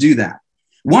encourage you to do that.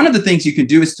 One of the things you can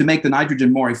do is to make the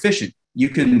nitrogen more efficient. You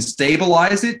can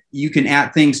stabilize it. You can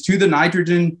add things to the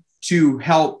nitrogen to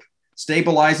help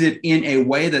stabilize it in a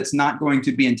way that's not going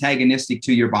to be antagonistic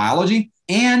to your biology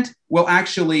and will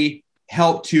actually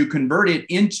help to convert it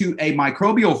into a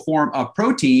microbial form of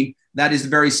protein that is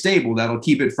very stable. That'll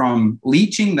keep it from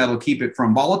leaching. That'll keep it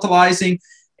from volatilizing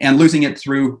and losing it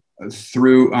through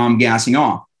gassing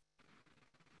off.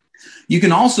 You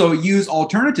can also use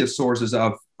alternative sources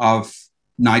of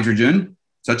nitrogen,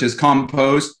 such as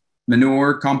compost,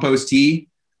 manure, compost tea,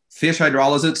 fish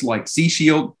hydrolysates like Sea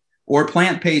Shield, or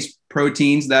plant-based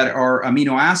proteins that are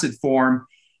amino acid form,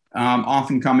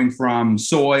 often coming from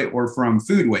soy or from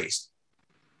food waste.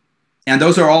 And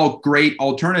those are all great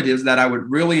alternatives that I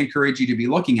would really encourage you to be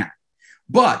looking at.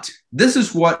 But this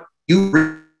is what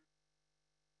is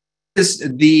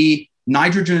the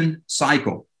nitrogen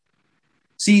cycle.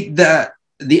 See, the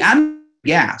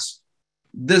gas,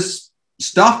 this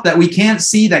stuff that we can't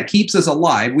see that keeps us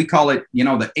alive. We call it,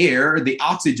 the air, the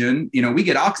oxygen. We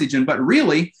get oxygen, but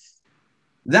really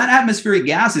that atmospheric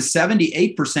gas is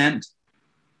 78%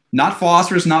 not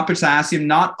phosphorus, not potassium,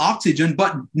 not oxygen,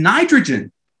 but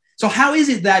nitrogen. So how is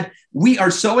it that we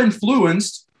are so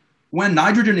influenced when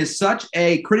nitrogen is such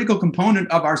a critical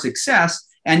component of our success,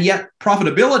 and yet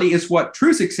profitability is what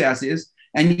true success is,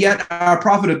 and yet our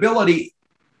profitability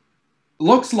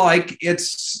looks like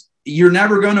you're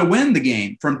never going to win the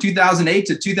game? From 2008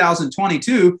 to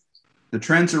 2022, the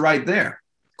trends are right there.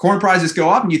 Corn prices go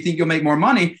up and you think you'll make more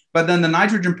money, but then the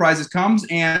nitrogen prices comes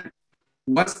and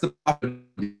what's the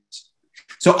profitability?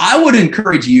 So I would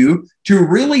encourage you to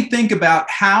really think about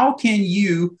how can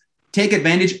you take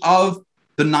advantage of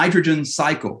the nitrogen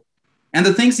cycle. And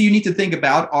the things that you need to think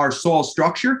about are soil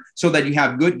structure, so that you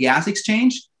have good gas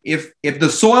exchange. If the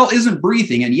soil isn't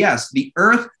breathing, and yes, the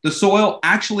soil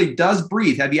actually does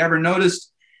breathe. Have you ever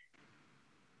noticed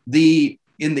in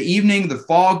the evening, the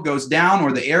fog goes down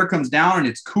or the air comes down and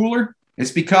it's cooler?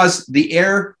 It's because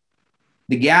the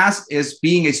gas is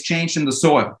being exchanged in the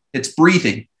soil. It's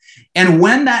breathing. And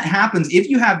when that happens, if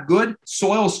you have good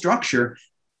soil structure,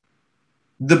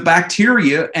 the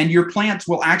bacteria and your plants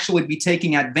will actually be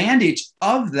taking advantage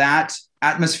of that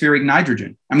atmospheric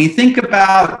nitrogen. I mean, think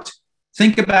about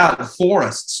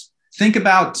forests. Think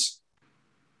about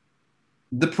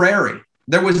the prairie.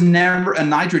 There was never a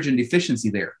nitrogen deficiency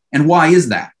there. And why is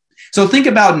that? So think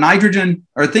about nitrogen,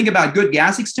 or think about good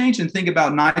gas exchange, and think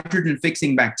about nitrogen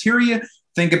fixing bacteria.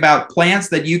 Think about plants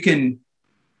that you can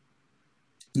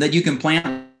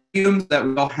plant that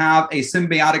will have a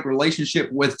symbiotic relationship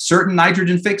with certain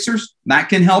nitrogen fixers. That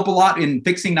can help a lot in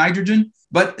fixing nitrogen.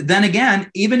 But then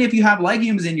again, even if you have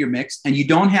legumes in your mix and you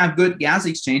don't have good gas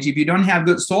exchange, if you don't have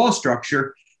good soil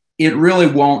structure, it really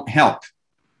won't help.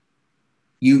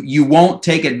 You won't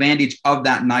take advantage of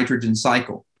that nitrogen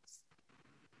cycle.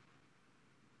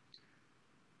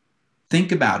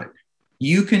 Think about it.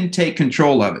 You can take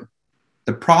control of it.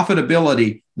 The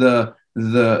profitability, the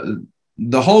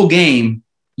whole game,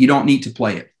 you don't need to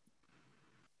play it.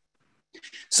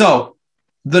 So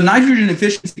the nitrogen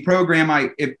efficiency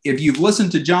program, if you've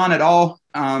listened to John at all,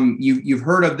 you've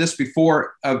heard of this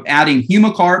before, of adding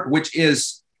humicarb, which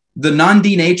is the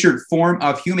non-denatured form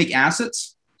of humic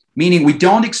acids, meaning we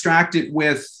don't extract it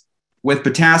with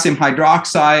potassium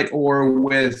hydroxide or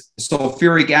with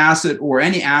sulfuric acid or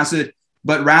any acid,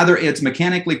 but rather it's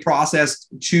mechanically processed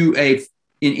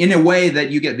in a way that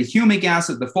you get the humic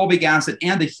acid, the fulvic acid,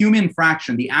 and the humin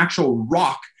fraction, the actual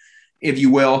rock, if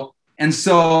you will. And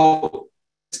so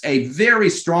it's a very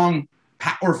strong,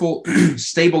 powerful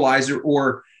stabilizer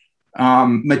or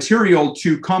material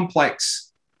to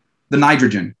complex the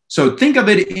nitrogen. So think of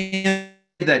it in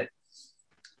that.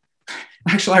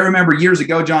 Actually, I remember years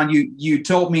ago, John, you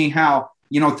told me how,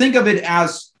 think of it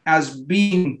as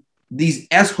being these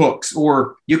S hooks,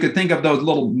 or you could think of those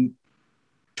little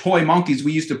toy monkeys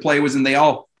we used to play with, and they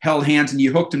all held hands and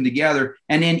you hooked them together.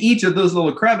 And in each of those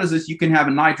little crevices, you can have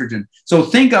a nitrogen. So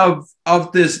think of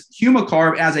this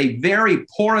humicarb as a very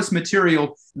porous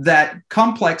material that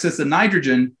complexes the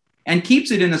nitrogen and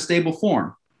keeps it in a stable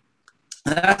form.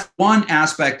 That's one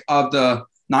aspect of the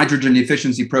nitrogen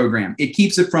efficiency program. It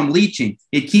keeps it from leaching.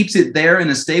 It keeps it there in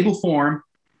a stable form,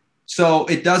 so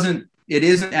it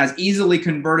isn't as easily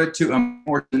converted to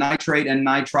more nitrate and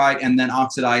nitrite and then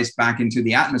oxidized back into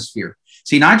the atmosphere.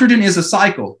 See, nitrogen is a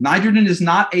cycle. Nitrogen is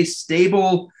not a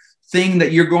stable thing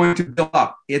that you're going to build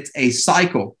up. It's a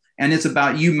cycle, and it's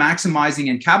about you maximizing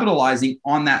and capitalizing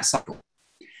on that cycle.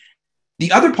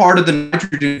 The other part of the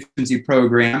nitrogen efficiency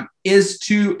program is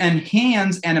to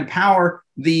enhance and empower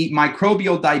the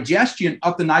microbial digestion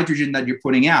of the nitrogen that you're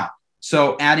putting out.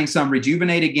 So adding some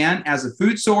rejuvenate again as a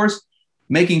food source,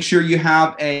 making sure you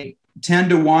have a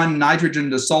 10-to-1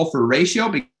 nitrogen to sulfur ratio,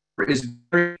 because it is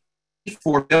very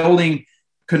for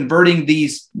converting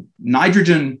these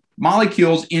nitrogen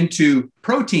molecules into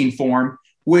protein form,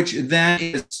 which then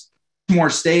is more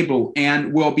stable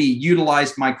and will be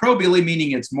utilized microbially,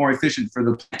 meaning it's more efficient for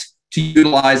the plant to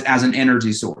utilize as an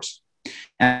energy source.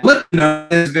 And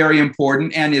molybdenum is very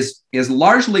important and is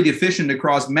largely deficient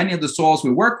across many of the soils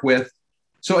we work with.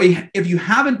 So if you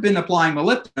haven't been applying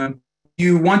molybdenum,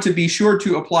 you want to be sure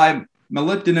to apply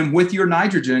molybdenum with your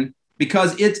nitrogen,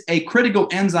 because it's a critical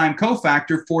enzyme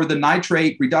cofactor for the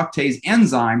nitrate reductase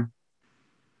enzyme.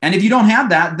 And if you don't have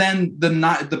that, then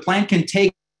the plant can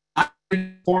take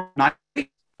nitrate,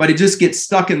 but it just gets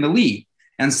stuck in the leaf.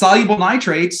 And soluble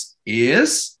nitrates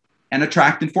is an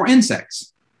attractant for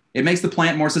insects. It makes the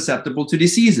plant more susceptible to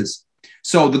diseases.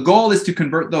 So the goal is to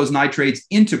convert those nitrates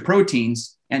into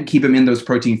proteins and keep them in those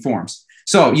protein forms.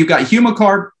 So you've got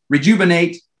humicarb,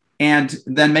 rejuvenate, and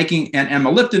then and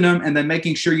molybdenum, and then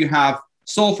making sure you have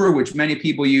sulfur, which many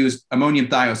people use ammonium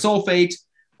thiosulfate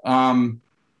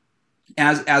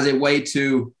as a way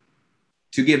to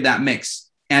give that mix.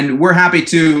 And we're happy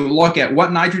to look at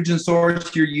what nitrogen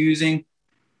source you're using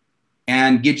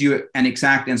and get you an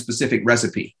exact and specific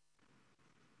recipe.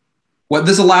 What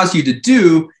this allows you to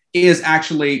do is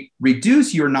actually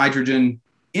reduce your nitrogen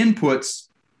inputs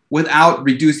without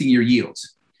reducing your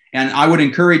yields. And I would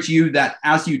encourage you that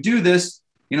as you do this,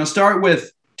 start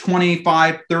with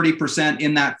 25, 30%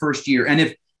 in that first year.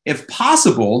 And if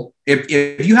possible,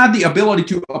 if you have the ability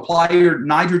to apply your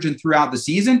nitrogen throughout the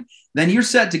season, then you're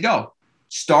set to go.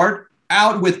 Start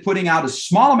out with putting out a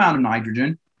small amount of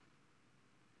nitrogen,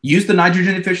 use the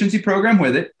nitrogen efficiency program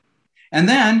with it, and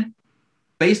then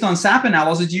based on sap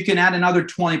analysis, you can add another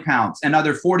 20 pounds,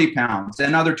 another 40 pounds,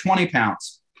 another 20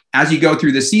 pounds as you go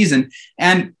through the season.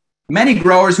 And many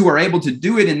growers who are able to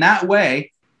do it in that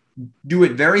way do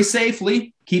it very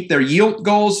safely, keep their yield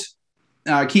goals,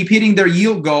 keep hitting their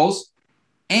yield goals,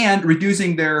 and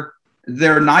reducing their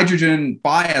nitrogen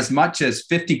by as much as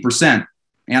 50%.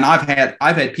 And I've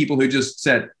had people who just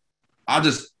said, I'm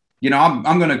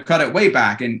going to cut it way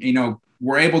back. And,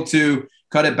 we're able to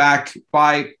cut it back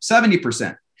by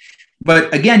 70%.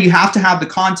 But again, you have to have the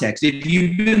context. If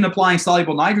you've been applying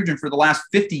soluble nitrogen for the last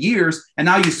 50 years, and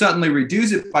now you suddenly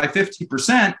reduce it by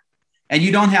 50%, and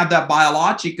you don't have that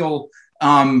biological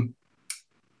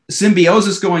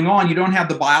symbiosis going on, you don't have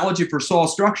the biology for soil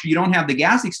structure, you don't have the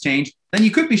gas exchange, then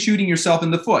you could be shooting yourself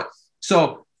in the foot.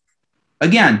 So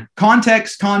again,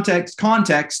 context,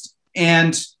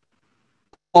 and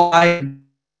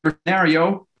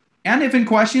scenario. And if in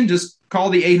question, just call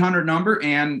the 800 number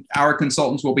and our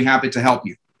consultants will be happy to help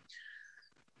you.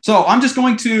 So I'm just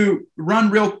going to run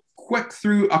real quick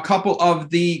through a couple of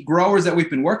the growers that we've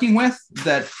been working with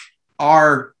that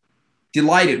are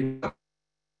delighted with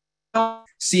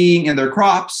seeing in their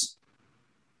crops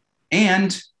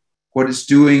and what it's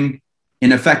doing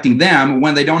in affecting them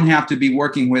when they don't have to be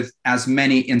working with as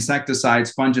many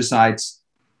insecticides, fungicides,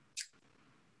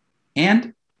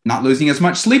 and not losing as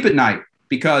much sleep at night,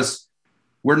 because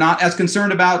we're not as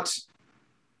concerned about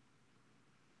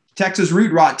Texas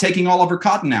root rot taking all of our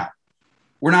cotton out.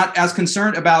 We're not as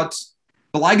concerned about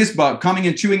the lygus bug coming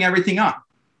and chewing everything up,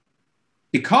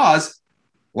 because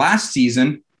last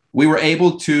season we were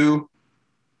able to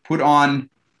put on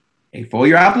a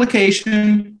foliar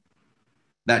application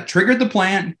that triggered the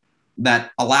plant,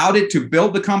 that allowed it to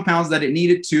build the compounds that it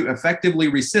needed to effectively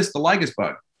resist the lygus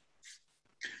bug.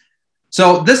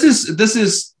 So this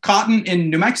is cotton in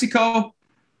New Mexico.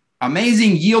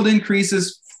 Amazing yield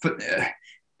increases.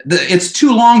 It's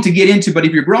too long to get into, but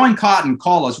if you're growing cotton,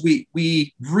 call us.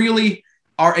 We really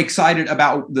are excited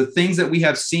about the things that we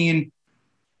have seen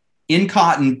in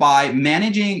cotton by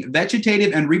managing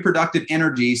vegetative and reproductive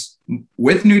energies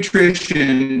with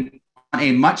nutrition on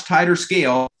a much tighter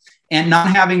scale and not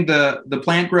having the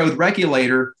plant growth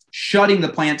regulator shutting the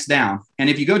plants down. And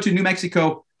if you go to New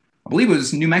Mexico, I believe it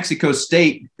was New Mexico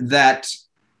State that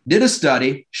did a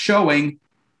study showing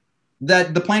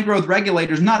that the plant growth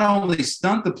regulators not only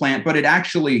stunt the plant, but it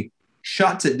actually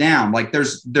shuts it down. Like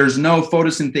there's no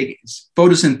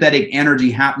photosynthetic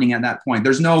energy happening at that point.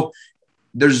 There's no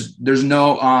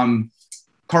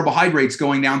carbohydrates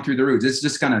going down through the roots. It's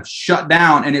just kind of shut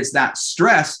down, and it's that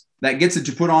stress that gets it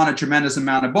to put on a tremendous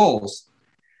amount of bolls,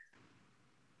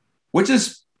 which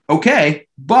is okay.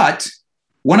 But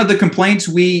one of the complaints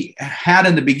we had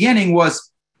in the beginning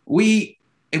was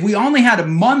if we only had a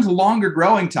month longer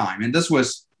growing time, and this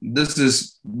is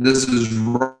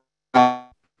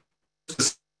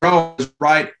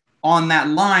right on that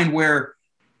line where,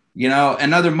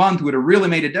 another month would have really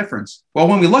made a difference. Well,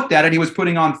 when we looked at it, he was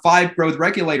putting on 5 growth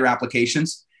regulator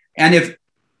applications. And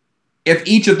if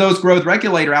each of those growth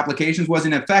regulator applications was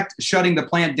in effect shutting the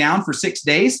plant down for 6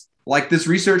 days, like this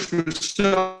research was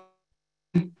showing,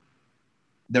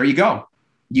 there you go.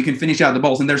 You can finish out the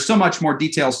bolls. And there's so much more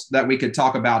details that we could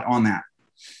talk about on that.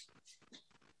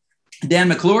 Dan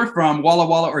McClure from Walla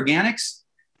Walla Organics,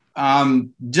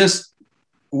 just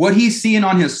what he's seeing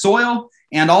on his soil,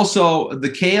 and also the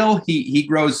kale. He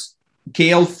grows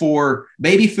kale for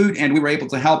baby food, and we were able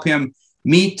to help him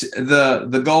meet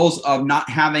the goals of not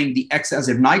having the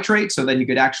excessive nitrate so that he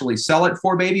could actually sell it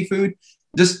for baby food.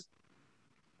 Just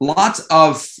lots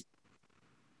of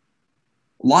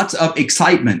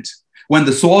excitement when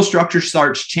the soil structure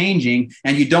starts changing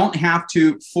and you don't have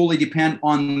to fully depend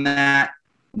on that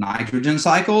nitrogen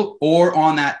cycle or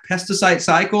on that pesticide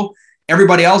cycle.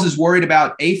 Everybody else is worried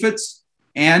about aphids,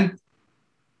 and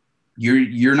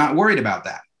you're not worried about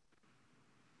that.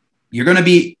 You're going to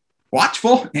be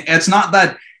watchful. It's not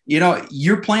that,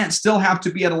 your plants still have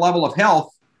to be at a level of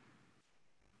health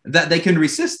that they can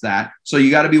resist that. So you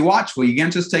got to be watchful. You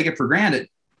can't just take it for granted,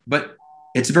 but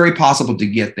it's very possible to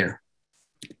get there.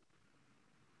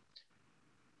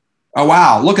 Oh,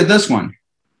 wow. Look at this one.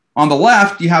 On the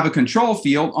left, you have a control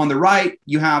field. On the right,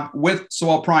 you have with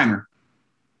soil primer.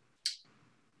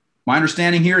 My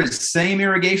understanding here is same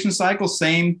irrigation cycle,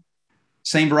 same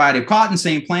variety of cotton,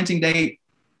 same planting date,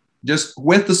 just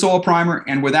with the soil primer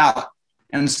and without.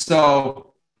 And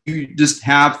so you just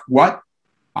have what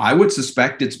I would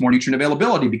suspect it's more nutrient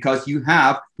availability because you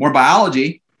have more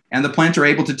biology and the plants are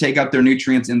able to take up their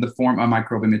nutrients in the form of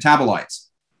microbial metabolites.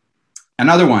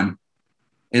 Another one.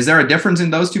 Is there a difference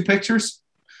in those two pictures?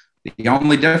 The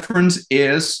only difference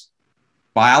is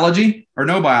biology or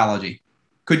no biology.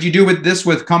 Could you do this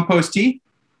with compost tea?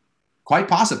 Quite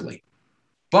possibly.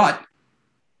 But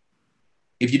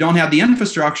if you don't have the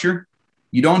infrastructure,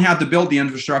 you don't have to build the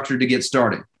infrastructure to get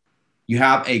started. You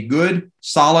have a good,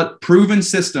 solid, proven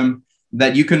system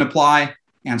that you can apply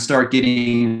and start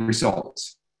getting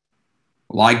results.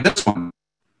 Like this one.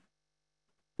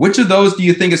 Which of those do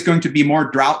you think is going to be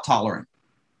more drought tolerant?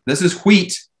 This is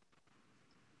wheat.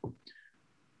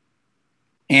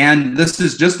 And this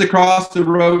is just across the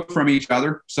road from each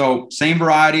other. So same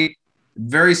variety,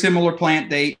 very similar plant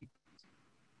date,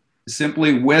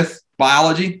 simply with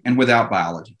biology and without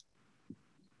biology.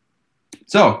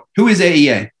 So who is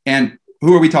AEA and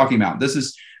who are we talking about? This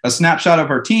is a snapshot of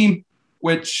our team,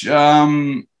 which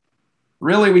really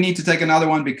we need to take another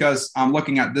one because I'm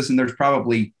looking at this and there's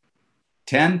probably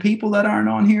 10 people that aren't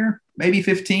on here, maybe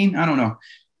 15. I don't know.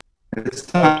 It's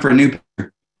time for a new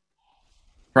picture.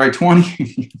 Probably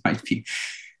 20 might be.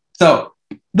 So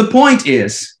the point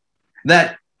is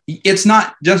that it's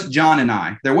not just John and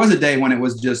I. There was a day when it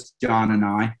was just John and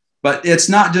I, but it's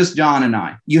not just John and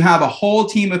I. You have a whole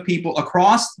team of people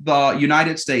across the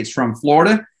United States, from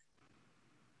Florida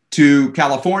to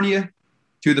California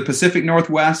to the Pacific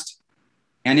Northwest,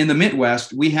 and in the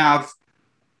Midwest, we have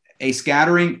a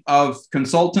scattering of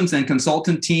consultants and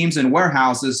consultant teams and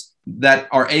warehouses that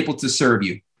are able to serve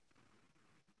you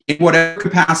in whatever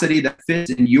capacity that fits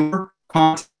in your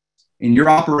context, in your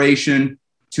operation,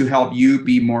 to help you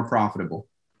be more profitable.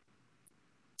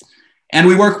 And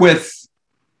we work with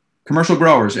commercial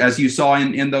growers, as you saw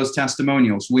in those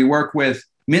testimonials. We work with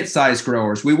mid-sized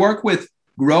growers. We work with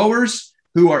growers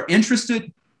who are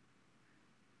interested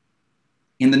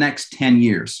in the next 10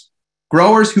 years,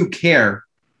 growers who care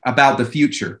about the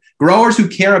future, growers who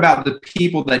care about the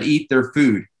people that eat their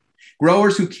food,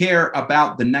 growers who care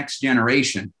about the next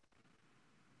generation,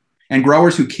 and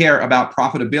growers who care about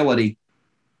profitability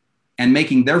and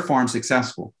making their farm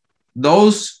successful.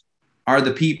 Those are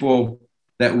the people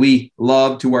that we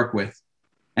love to work with.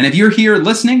 And if you're here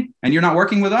listening and you're not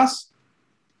working with us,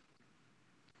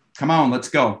 come on, let's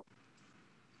go.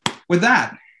 With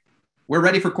that, we're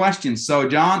ready for questions. So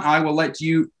John, I will let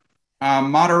you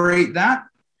moderate that.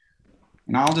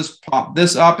 And I'll just pop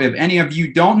this up. If any of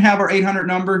you don't have our 800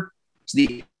 number, it's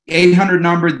the 800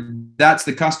 number. That's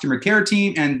the customer care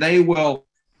team, and they will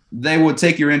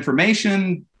take your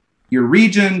information, your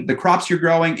region, the crops you're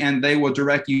growing, and they will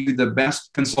direct you to the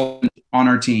best consultant on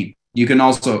our team. You can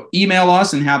also email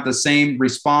us and have the same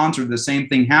response or the same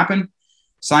thing happen.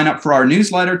 Sign up for our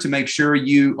newsletter to make sure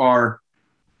you are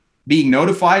being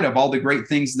notified of all the great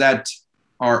things that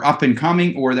are up and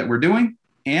coming or that we're doing.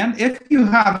 And if you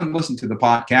haven't listened to the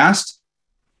podcast,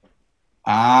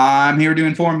 I'm here to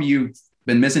inform you you've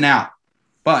been missing out,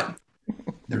 but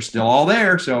they're still all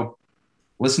there. So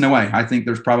listen away. I think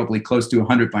there's probably close to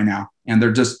 100 by now, and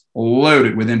they're just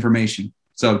loaded with information.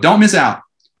 So don't miss out.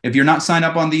 If you're not signed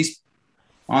up on these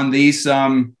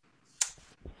newsletters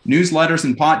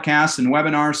and podcasts and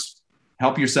webinars,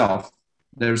 help yourself.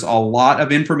 There's a lot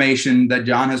of information that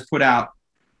John has put out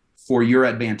for your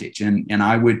advantage. And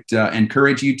I would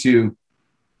encourage you to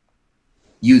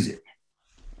use it.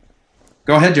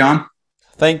 Go ahead, John.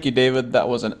 Thank you, David. That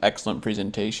was an excellent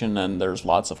presentation, and there's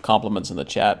lots of compliments in the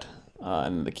chat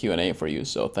and the Q&A for you.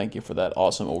 So thank you for that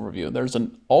awesome overview. There's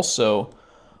also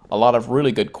a lot of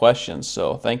really good questions.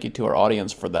 So thank you to our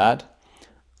audience for that.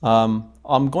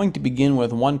 I'm going to begin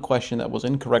with one question that was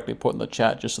incorrectly put in the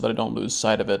chat just so that I don't lose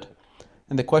sight of it.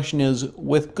 And the question is,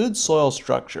 with good soil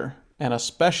structure, and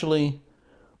especially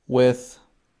with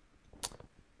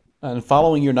and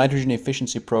following your nitrogen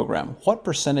efficiency program, what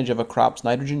percentage of a crop's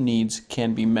nitrogen needs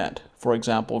can be met? For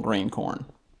example, grain corn.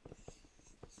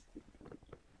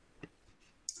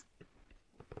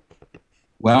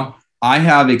 Well, I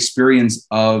have experience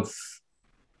of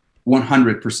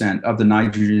 100% of the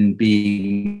nitrogen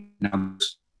being, like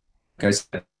I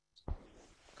said,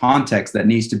 context that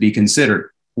needs to be considered.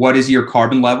 What is your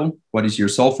carbon level? What is your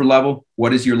sulfur level?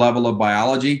 What is your level of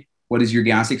biology? What is your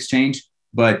gas exchange?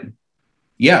 But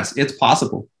yes, it's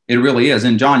possible. It really is.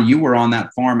 And John, you were on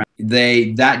that farm.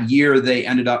 That year they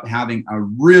ended up having a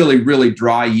really, really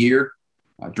dry year,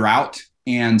 drought.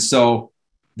 And so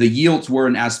the yields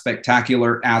weren't as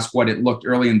spectacular as what it looked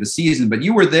early in the season, but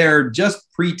you were there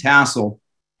just pre-tassel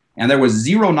and there was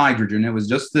zero nitrogen. It was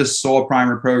just this soil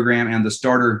primer program and the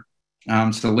starter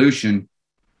solution.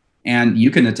 And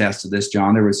you can attest to this,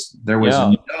 John. There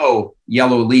was no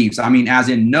yellow leaves. I mean, as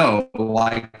in no,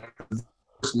 like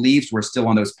leaves were still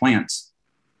on those plants.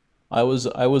 I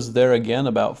was there again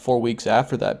about 4 weeks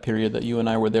after that period that you and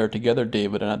I were there together,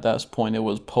 David. And at that point, it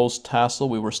was post tassel.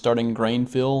 We were starting grain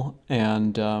fill,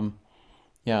 and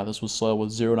this was soil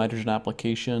with zero nitrogen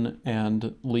application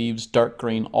and leaves dark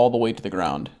green all the way to the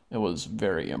ground. It was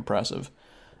very impressive.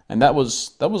 And that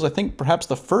was I think perhaps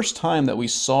the first time that we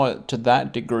saw it to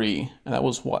that degree. And that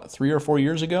was what, 3 or 4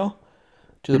 years ago?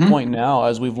 To the point now,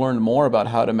 as we've learned more about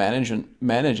how to manage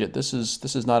it, this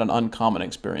is not an uncommon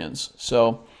experience.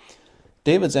 So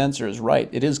David's answer is right.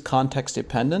 It is context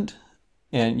dependent,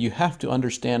 and you have to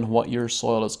understand what your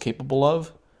soil is capable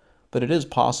of. But it's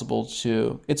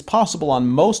possible on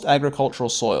most agricultural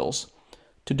soils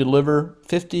to deliver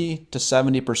 50 to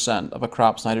 70% of a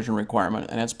crop's nitrogen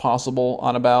requirement, and it's possible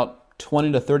on about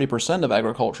 20 to 30% of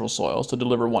agricultural soils to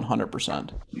deliver 100%.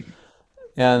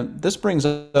 And this brings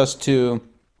us to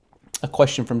a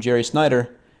question from Jerry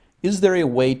Snyder. Is there a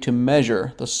way to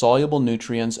measure the soluble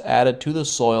nutrients added to the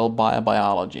soil by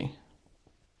biology?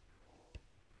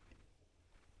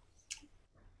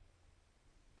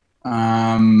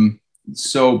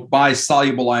 So by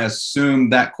soluble, I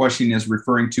assume that question is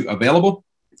referring to available?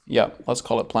 Yeah, let's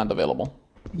call it plant available.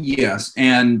 Yes,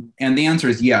 and the answer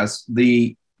is yes.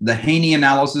 The Haney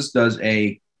analysis does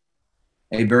a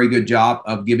very good job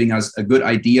of giving us a good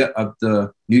idea of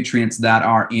the nutrients that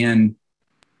are in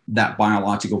that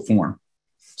biological form.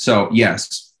 So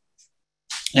yes,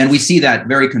 and we see that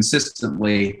very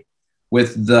consistently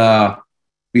with the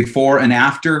before and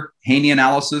after Haney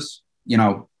analysis. You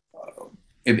know,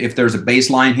 if there's a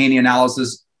baseline Haney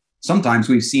analysis, sometimes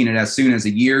we've seen it as soon as a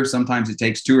year. Sometimes it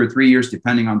takes 2 or 3 years,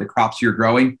 depending on the crops you're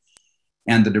growing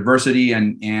and the diversity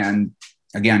and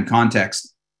again,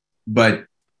 context. But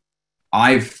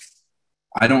I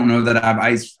don't know that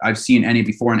I've seen any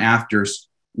before and afters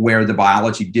where the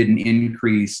biology didn't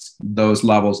increase those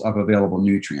levels of available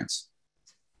nutrients.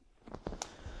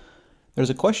 There's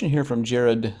a question here from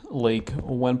Jared Lake.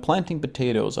 When planting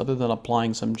potatoes, other than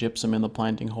applying some gypsum in the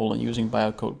planting hole and using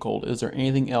BioCoat Gold, is there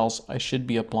anything else I should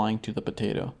be applying to the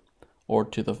potato or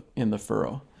in the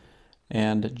furrow?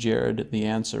 And Jared, the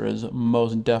answer is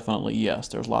most definitely yes.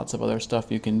 There's lots of other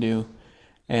stuff you can do.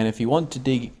 And if you want to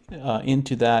dig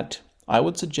into that, I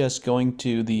would suggest going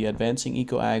to the Advancing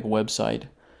EcoAg website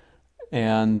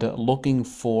and looking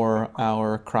for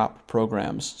our crop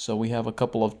programs. So we have a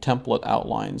couple of template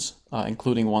outlines,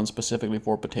 including one specifically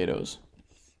for potatoes.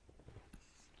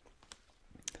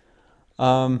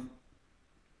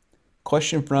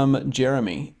 Question from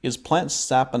Jeremy. Is plant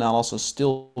sap analysis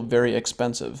still very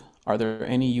expensive? Are there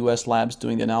any U.S. labs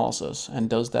doing the analysis? And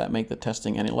does that make the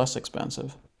testing any less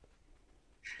expensive?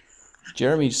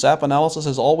 Jeremy, sap analysis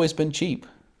has always been cheap.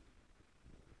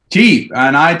 Cheap,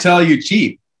 and I tell you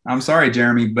cheap. I'm sorry,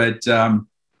 Jeremy, but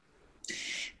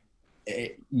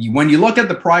when you look at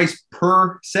the price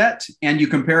per set and you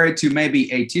compare it to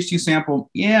maybe a tissue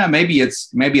sample, yeah, maybe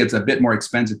it's a bit more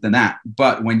expensive than that.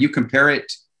 But when you compare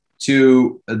it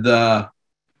to the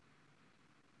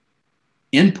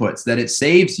inputs that it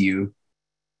saves you,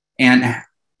 and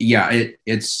yeah,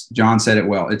 it's John said it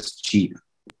well. It's cheap.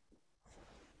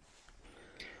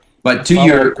 But to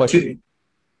your question,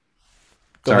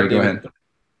 sorry, go ahead.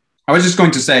 I was just going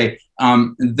to say,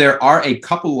 there are a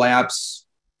couple labs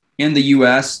in the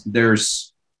U.S. We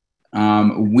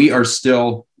are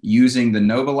still using the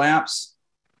Nova labs,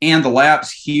 and the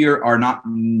labs here are not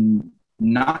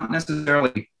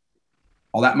necessarily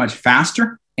all that much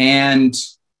faster, and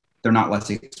they're not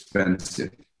less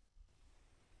expensive.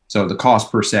 So the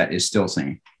cost per set is still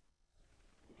same.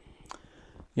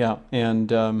 Yeah,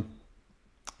 and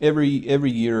every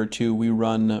year or two we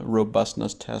run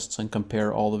robustness tests and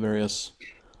compare all the various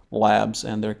labs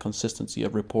and their consistency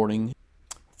of reporting.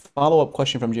 Follow-up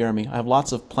question from Jeremy. I have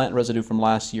lots of plant residue from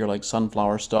last year, like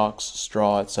sunflower stalks,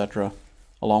 straw, etc.,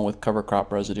 along with cover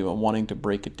crop residue, and wanting to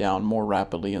break it down more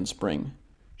rapidly in spring.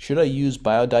 Should I use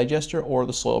biodigester or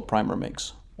the soil primer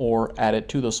mix, or add it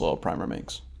to the soil primer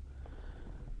mix?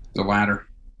 The latter.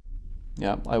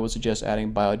 Yeah, I would suggest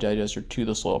adding biodigester to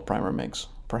the soil primer mix.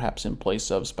 perhaps in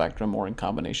place of Spectrum or in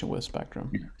combination with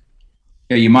Spectrum.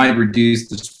 Yeah, you might reduce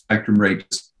the Spectrum rate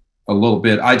just a little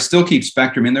bit. I'd still keep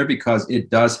Spectrum in there because it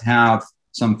does have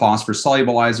some phosphorus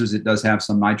solubilizers. It does have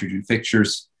some nitrogen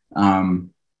fixtures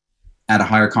at a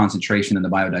higher concentration than the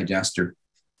biodigester,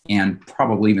 and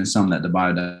probably even some that the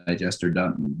biodigester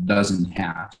doesn't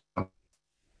have.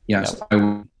 Yes,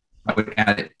 yep. I would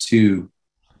add it to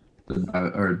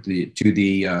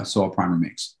the soil primer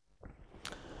mix.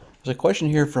 There's a question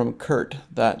here from Kurt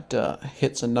that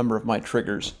hits a number of my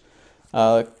triggers.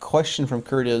 Question from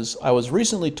Kurt is, I was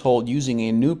recently told using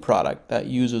a new product that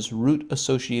uses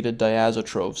root-associated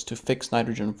diazotrophs to fix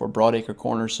nitrogen for broadacre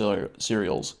corn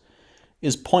cereals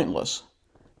is pointless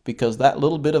because that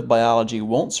little bit of biology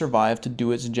won't survive to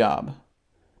do its job.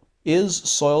 Is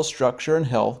soil structure and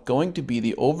health going to be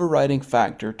the overriding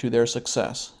factor to their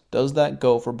success? Does that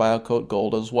go for BioCoat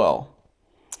Gold as well?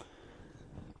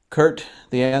 Kurt,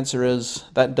 the answer is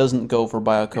that doesn't go for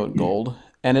BioCoat Gold.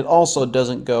 And it also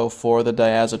doesn't go for the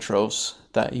diazotrophs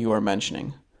that you are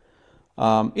mentioning.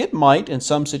 It might in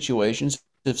some situations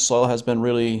if soil has been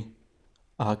really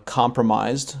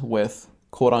compromised with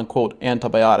quote-unquote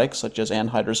antibiotics such as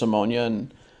anhydrous ammonia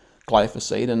and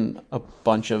glyphosate and a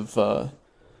bunch of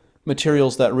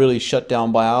materials that really shut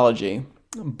down biology.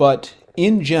 But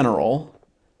in general,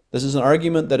 this is an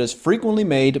argument that is frequently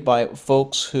made by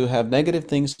folks who have negative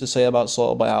things to say about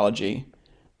soil biology.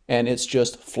 And it's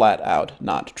just flat out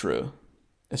not true.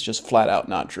 It's just flat out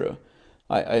not true.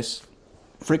 I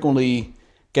frequently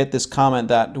get this comment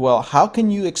that, well, how can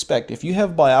you expect, if you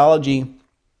have biology,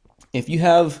 if you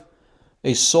have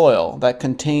a soil that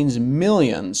contains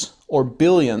millions or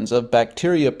billions of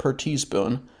bacteria per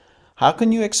teaspoon, how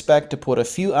can you expect to put a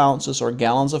few ounces or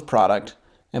gallons of product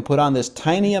and put on this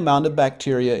tiny amount of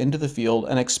bacteria into the field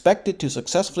and expect it to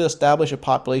successfully establish a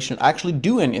population and actually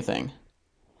do anything?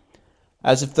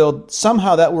 As if though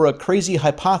somehow that were a crazy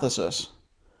hypothesis.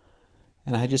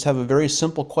 And I just have a very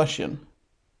simple question.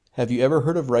 Have you ever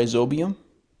heard of rhizobium?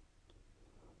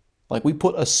 Like, we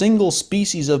put a single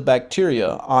species of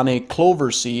bacteria on a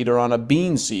clover seed or on a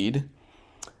bean seed,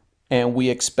 and we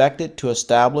expect it to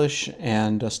establish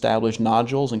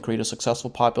nodules and create a successful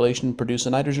population and produce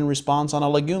a nitrogen response on a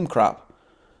legume crop.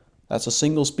 That's a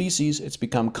single species. It's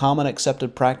become common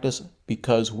accepted practice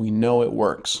because we know it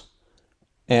works.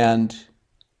 And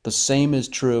the same is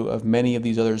true of many of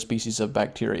these other species of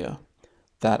bacteria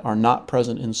that are not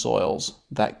present in soils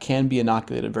that can be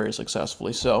inoculated very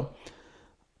successfully. So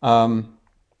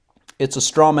it's a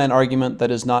straw man argument that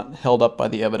is not held up by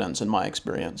the evidence in my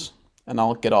experience. And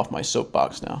I'll get off my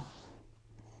soapbox now.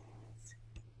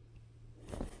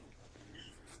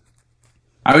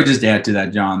 I would just add to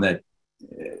that, John,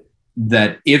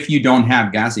 that if you don't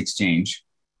have gas exchange,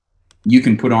 you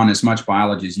can put on as much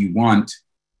biology as you want,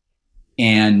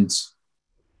 and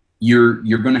you're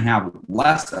going to have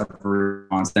less of a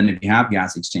response than if you have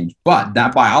gas exchange. But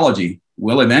that biology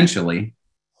will eventually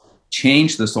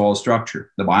change the soil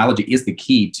structure. The biology is the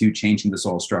key to changing the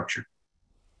soil structure.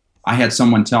 I had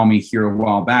someone tell me here a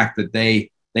while back that they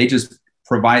just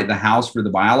provide the house for the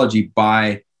biology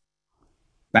by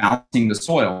balancing the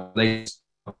soil. They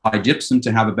apply gypsum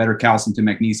to have a better calcium to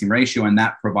magnesium ratio, and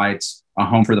that provides a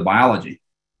home for the biology.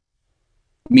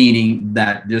 Meaning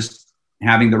that just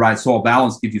having the right soil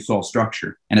balance gives you soil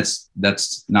structure, and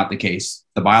that's not the case.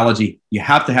 The biology, you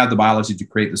have to have the biology to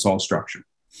create the soil structure.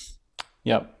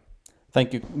 Yep.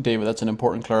 Thank you, David. That's an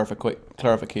important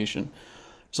clarification.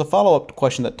 There's a follow-up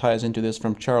question that ties into this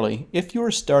from Charlie. If you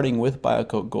are starting with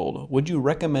BioCoat Gold, would you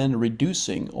recommend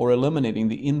reducing or eliminating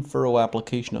the in-furrow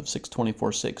application of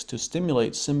 624-6 to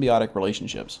stimulate symbiotic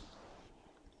relationships?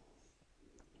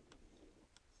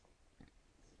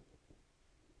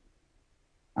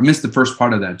 I missed the first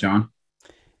part of that, John.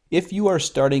 If you are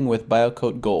starting with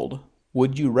BioCoat Gold,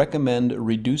 would you recommend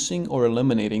reducing or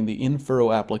eliminating the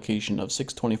in-furrow application of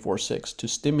 624-6 to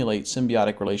stimulate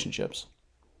symbiotic relationships?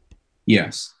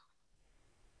 Yes.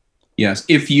 Yes.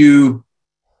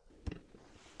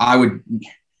 I would,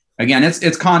 again,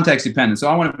 it's context dependent. So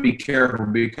I want to be careful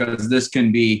because this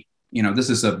can be, this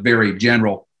is a very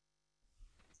general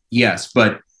yes.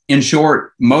 But in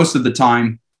short, most of the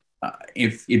time,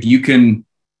 if you can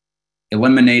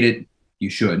eliminate it, you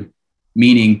should.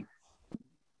 Meaning,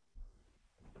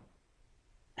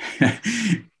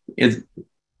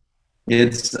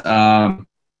 it's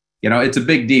a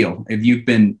big deal. If you've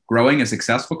been growing a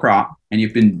successful crop and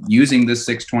you've been using this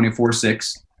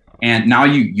 624-6, and now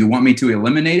you want me to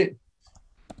eliminate it,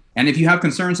 and if you have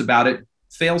concerns about it,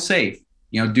 fail safe.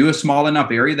 Do a small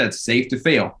enough area that's safe to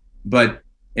fail. But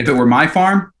if it were my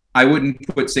farm, I wouldn't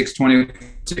put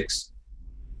 626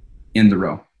 in the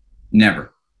row.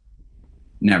 Never.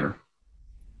 Never.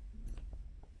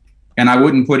 And I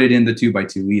wouldn't put it in the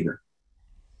 2x2 either.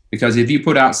 Because if you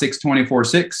put out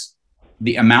 6-24-6,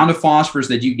 the amount of phosphorus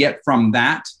that you get from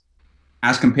that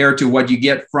as compared to what you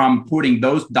get from putting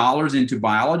those dollars into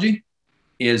biology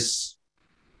is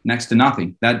next to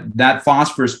nothing. That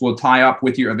phosphorus will tie up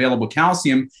with your available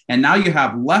calcium, and now you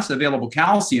have less available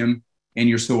calcium in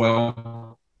your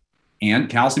soil. And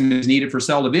calcium is needed for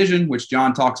cell division, which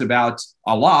John talks about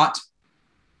a lot,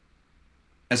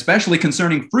 especially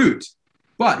concerning fruit.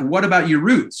 But what about your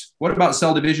roots? What about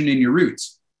cell division in your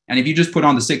roots? And if you just put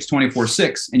on the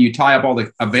 6-24-6 and you tie up all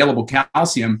the available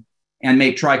calcium and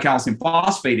make tricalcium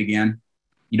phosphate again,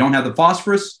 you don't have the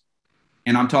phosphorus.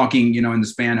 And I'm talking, in the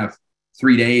span of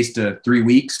 3 days to 3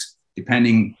 weeks,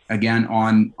 depending again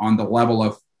on the level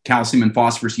of calcium and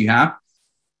phosphorus you have.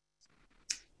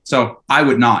 So I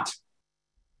would not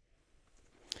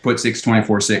put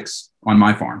 6-24-6 on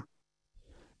my farm.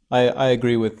 I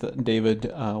agree with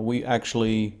David. We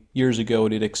actually years ago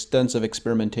did extensive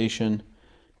experimentation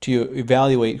to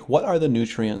evaluate what are the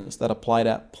nutrients that applied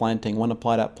at planting, when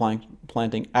applied at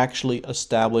planting, actually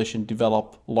establish and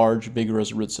develop large,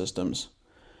 vigorous root systems.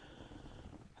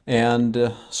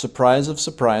 And surprise of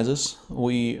surprises,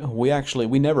 we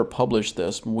never published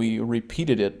this. We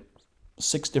repeated it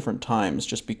 6 different times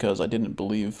just because I didn't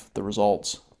believe the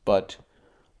results. But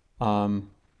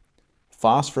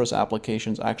phosphorus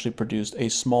applications actually produced a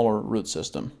smaller root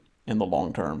system in the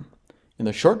long term. In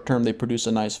the short term, they produced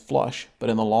a nice flush, but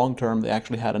in the long term, they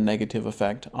actually had a negative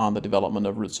effect on the development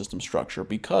of root system structure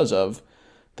because of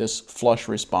this flush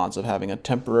response of having a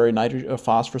temporary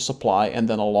phosphorus supply and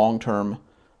then a long-term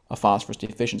phosphorus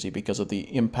deficiency because of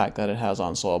the impact that it has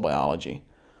on soil biology.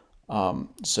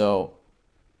 So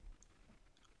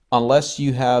unless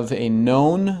you have a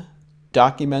known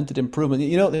documented improvement,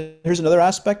 here's another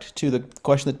aspect to the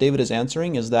question that David is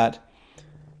answering, is that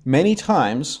many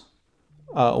times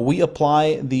we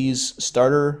apply these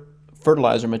starter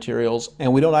fertilizer materials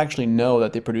and we don't actually know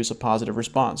that they produce a positive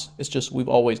response. It's just we've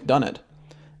always done it.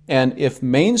 And if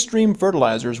mainstream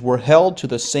fertilizers were held to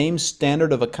the same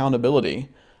standard of accountability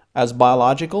as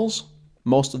biologicals,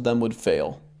 most of them would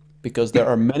fail because there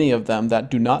are many of them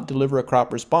that do not deliver a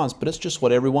crop response, but it's just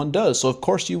what everyone does. So of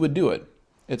course you would do it.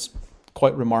 It's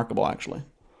quite remarkable, actually.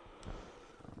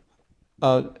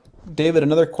 David,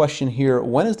 another question here.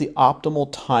 When is the optimal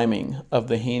timing of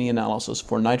the Haney analysis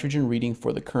for nitrogen reading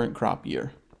for the current crop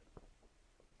year?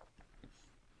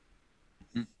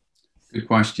 Good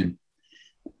question.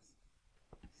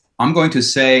 I'm going to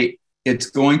say it's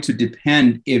going to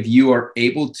depend if you are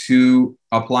able to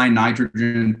apply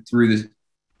nitrogen through the,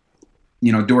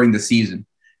 during the season.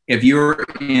 If you're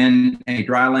in a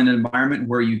dryland environment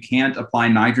where you can't apply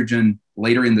nitrogen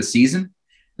later in the season,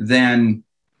 then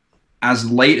as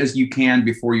late as you can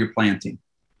before you're planting.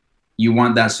 You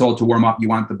want that soil to warm up. You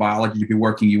want the biology to be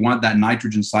working. You want that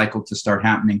nitrogen cycle to start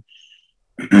happening.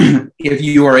 If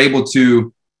you are able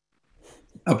to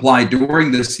apply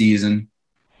during the season,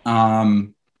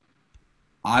 I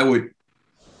would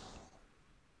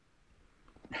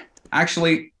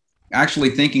actually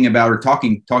thinking about or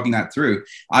talking that through,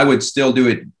 I would still do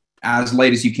it as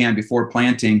late as you can before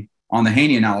planting on the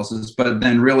Haney analysis. But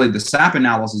then really the SAP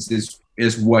analysis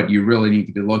is what you really need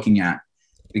to be looking at,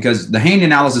 because the Haney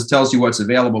analysis tells you what's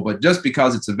available, but just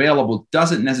because it's available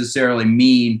doesn't necessarily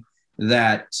mean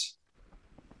that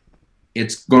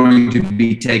it's going to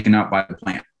be taken up by the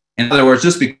plant. In other words,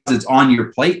 just because it's on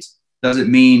your plate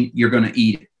doesn't mean you're going to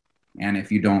eat it. And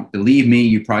if you don't believe me,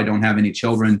 you probably don't have any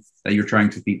children that you're trying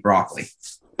to feed broccoli.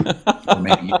 Or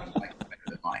maybe you like it better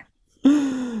than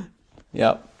mine.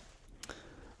 Yep.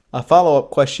 A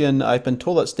follow-up question. I've been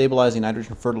told that stabilizing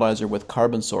nitrogen fertilizer with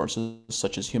carbon sources,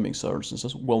 such as humic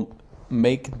sources, will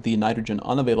make the nitrogen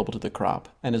unavailable to the crop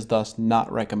and is thus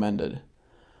not recommended.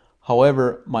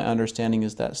 However, my understanding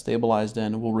is that stabilized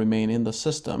N will remain in the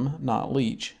system, not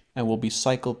leach, and will be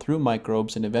cycled through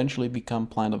microbes and eventually become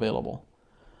plant available.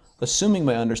 Assuming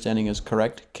my understanding is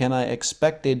correct, can I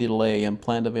expect a delay in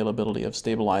plant availability of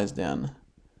stabilized N,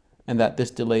 and that this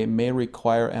delay may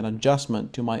require an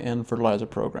adjustment to my N fertilizer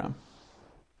program?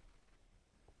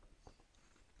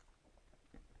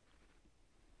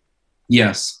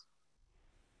 Yes.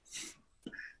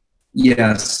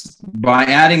 Yes. By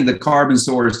adding the carbon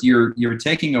source, you're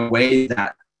taking away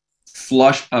that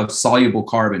flush of soluble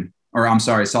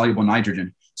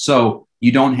nitrogen. So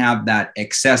you don't have that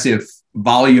excessive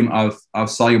volume of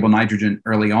soluble nitrogen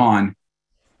early on,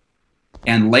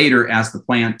 and later as the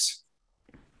plant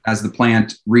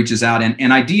reaches out,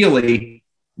 and ideally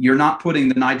you're not putting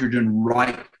the nitrogen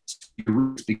right to your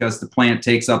roots, because the plant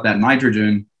takes up that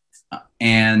nitrogen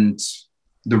and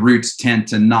the roots tend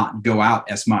to not go out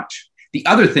as much. The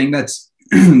other thing that's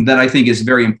that I think is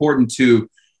very important to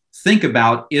think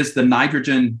about is the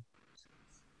nitrogen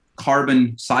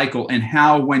carbon cycle, and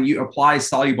how when you apply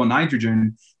soluble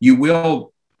nitrogen, you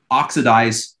will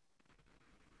oxidize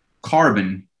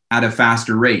carbon at a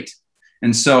faster rate.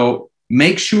 And so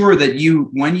make sure that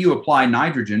when you apply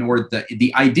nitrogen, or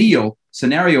the ideal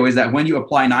scenario is that when you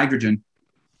apply nitrogen,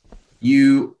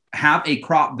 you have a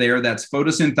crop there that's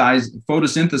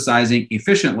photosynthesizing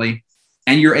efficiently,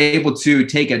 and you're able to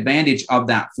take advantage of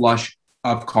that flush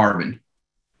of carbon.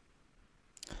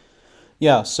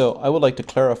 Yeah, so I would like to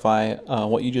clarify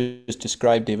what you just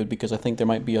described, David, because I think there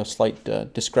might be a slight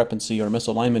discrepancy or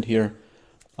misalignment here.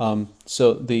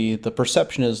 So the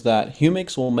perception is that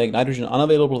humics will make nitrogen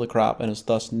unavailable to the crop and is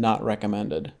thus not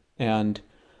recommended. And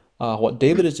what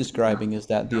David is describing is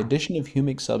that the addition of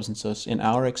humic substances, in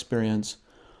our experience,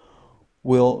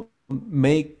 will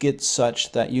make it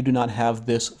such that you do not have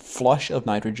this flush of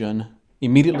nitrogen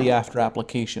immediately after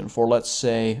application for, let's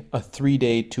say, a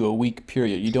 3-day to a week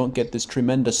period. You don't get this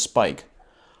tremendous spike.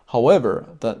 However,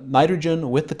 the nitrogen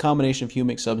with the combination of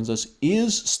humic substances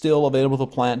is still available to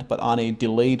the plant, but on a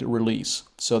delayed release.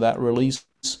 So that release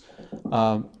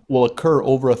will occur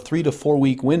over a 3 to 4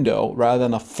 week window rather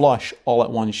than a flush all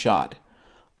at one shot.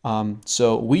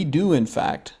 So we do, in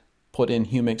fact, put in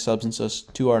humic substances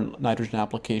to our nitrogen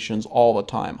applications all the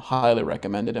time. Highly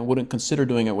recommended, and wouldn't consider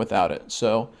doing it without it.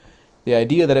 So the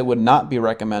idea that it would not be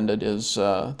recommended is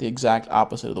the exact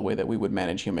opposite of the way that we would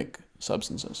manage humic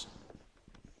substances.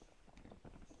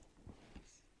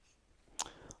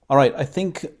 All right, I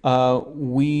think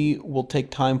we will take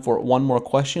time for one more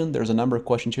question. There's a number of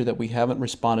questions here that we haven't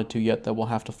responded to yet that we'll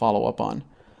have to follow up on.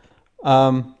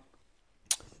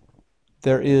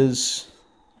 There's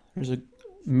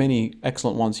many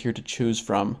excellent ones here to choose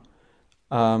from.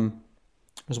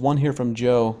 There's one here from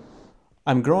Joe.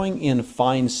 I'm growing in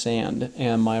fine sand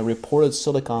and my reported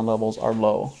silicon levels are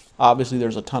low. Obviously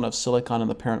there's a ton of silicon in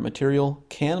the parent material.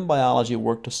 Can biology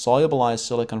work to solubilize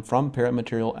silicon from parent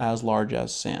material as large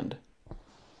as sand?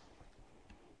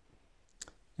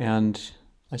 And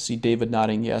I see David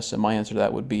nodding yes, and my answer to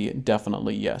that would be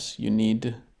definitely yes. You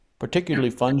need, particularly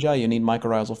fungi, you need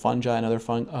mycorrhizal fungi and other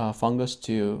fungus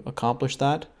to accomplish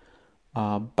that.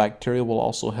 Bacteria will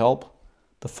also help.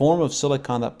 The form of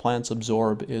silicon that plants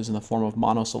absorb is in the form of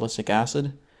monosilicic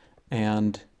acid,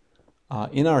 and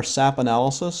in our sap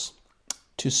analysis,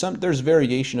 there's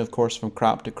variation, of course, from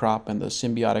crop to crop and the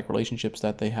symbiotic relationships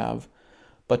that they have,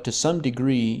 but to some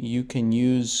degree you can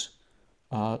use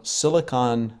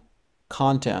silicon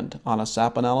content on a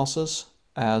sap analysis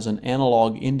as an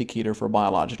analog indicator for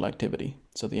biological activity.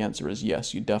 So the answer is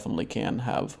yes, you definitely can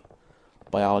have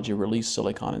biology release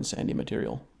silicon in sandy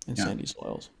material, in sandy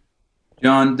soils.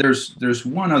 John, there's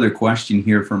one other question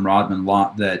here from Rodman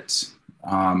Lott that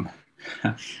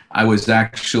I was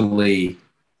actually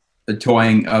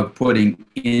toying of putting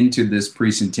into this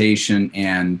presentation,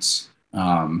 and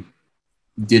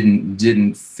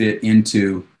didn't fit it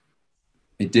into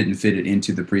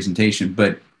the presentation,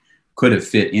 but could have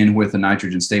fit in with the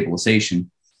nitrogen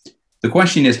stabilization. The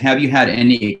question is, have you had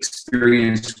any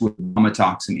experience with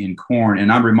vomitoxin in corn?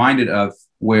 And I'm reminded of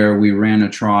where we ran a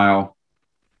trial.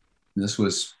 This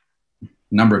was a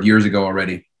number of years ago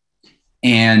already.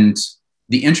 And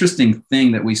the interesting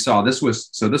thing that we saw, this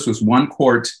was 1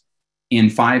 quart in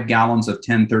 5 gallons of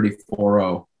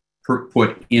 1034O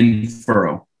put in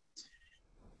furrow.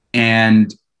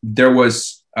 And there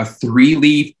was a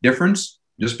 3-leaf difference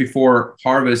just before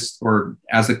harvest, or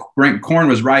as the corn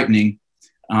was ripening.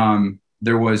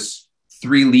 There was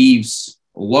 3 leaves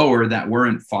lower that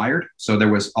weren't fired. So there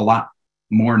was a lot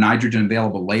more nitrogen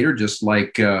available later, just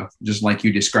like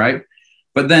you described.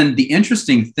 But then the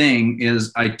interesting thing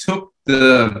is I took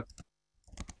the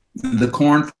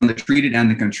corn from the treated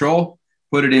and the control,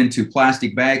 put it into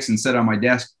plastic bags and set on my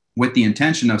desk with the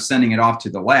intention of sending it off to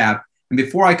the lab. And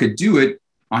before I could do it,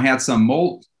 I had some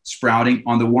mold sprouting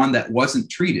on the one that wasn't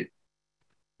treated.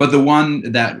 But the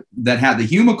one that had the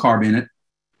humicarb in it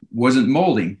wasn't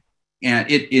molding.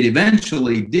 And it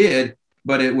eventually did,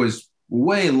 but it was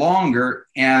way longer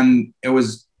and it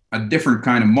was a different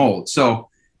kind of mold. So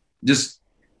just,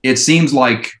 it seems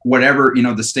like whatever,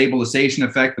 the stabilization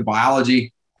effect, the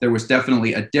biology, there was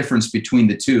definitely a difference between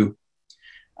the two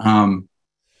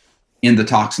in the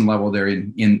toxin level there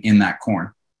in that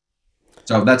corn.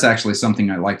 So that's actually something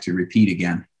I'd like to repeat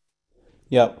again.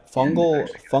 Yeah,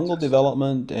 fungal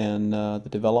development and the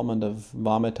development of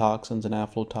vomitoxins and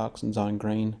aflatoxins on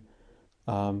grain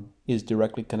is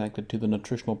directly connected to the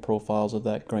nutritional profiles of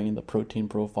that grain, the protein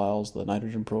profiles, the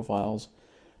nitrogen profiles,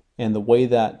 And the way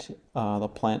that the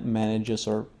plant manages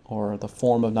or the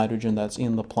form of nitrogen that's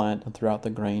in the plant and throughout the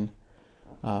grain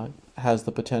has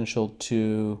the potential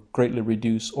to greatly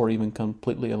reduce or even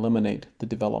completely eliminate the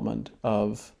development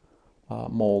of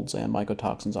molds and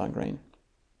mycotoxins on grain.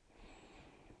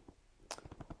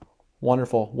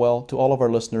 Wonderful. Well, to all of our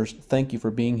listeners, thank you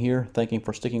for being here. Thank you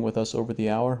for sticking with us over the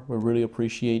hour. We really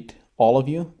appreciate all of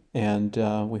you, and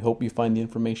we hope you find the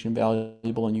information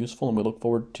valuable and useful, and we look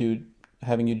forward to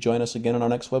having you join us again on our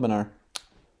next webinar.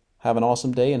 Have an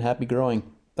awesome day and happy growing.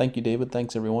 Thank you, David.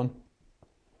 Thanks, everyone.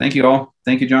 Thank you all.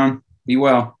 Thank you, John. Be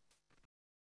well.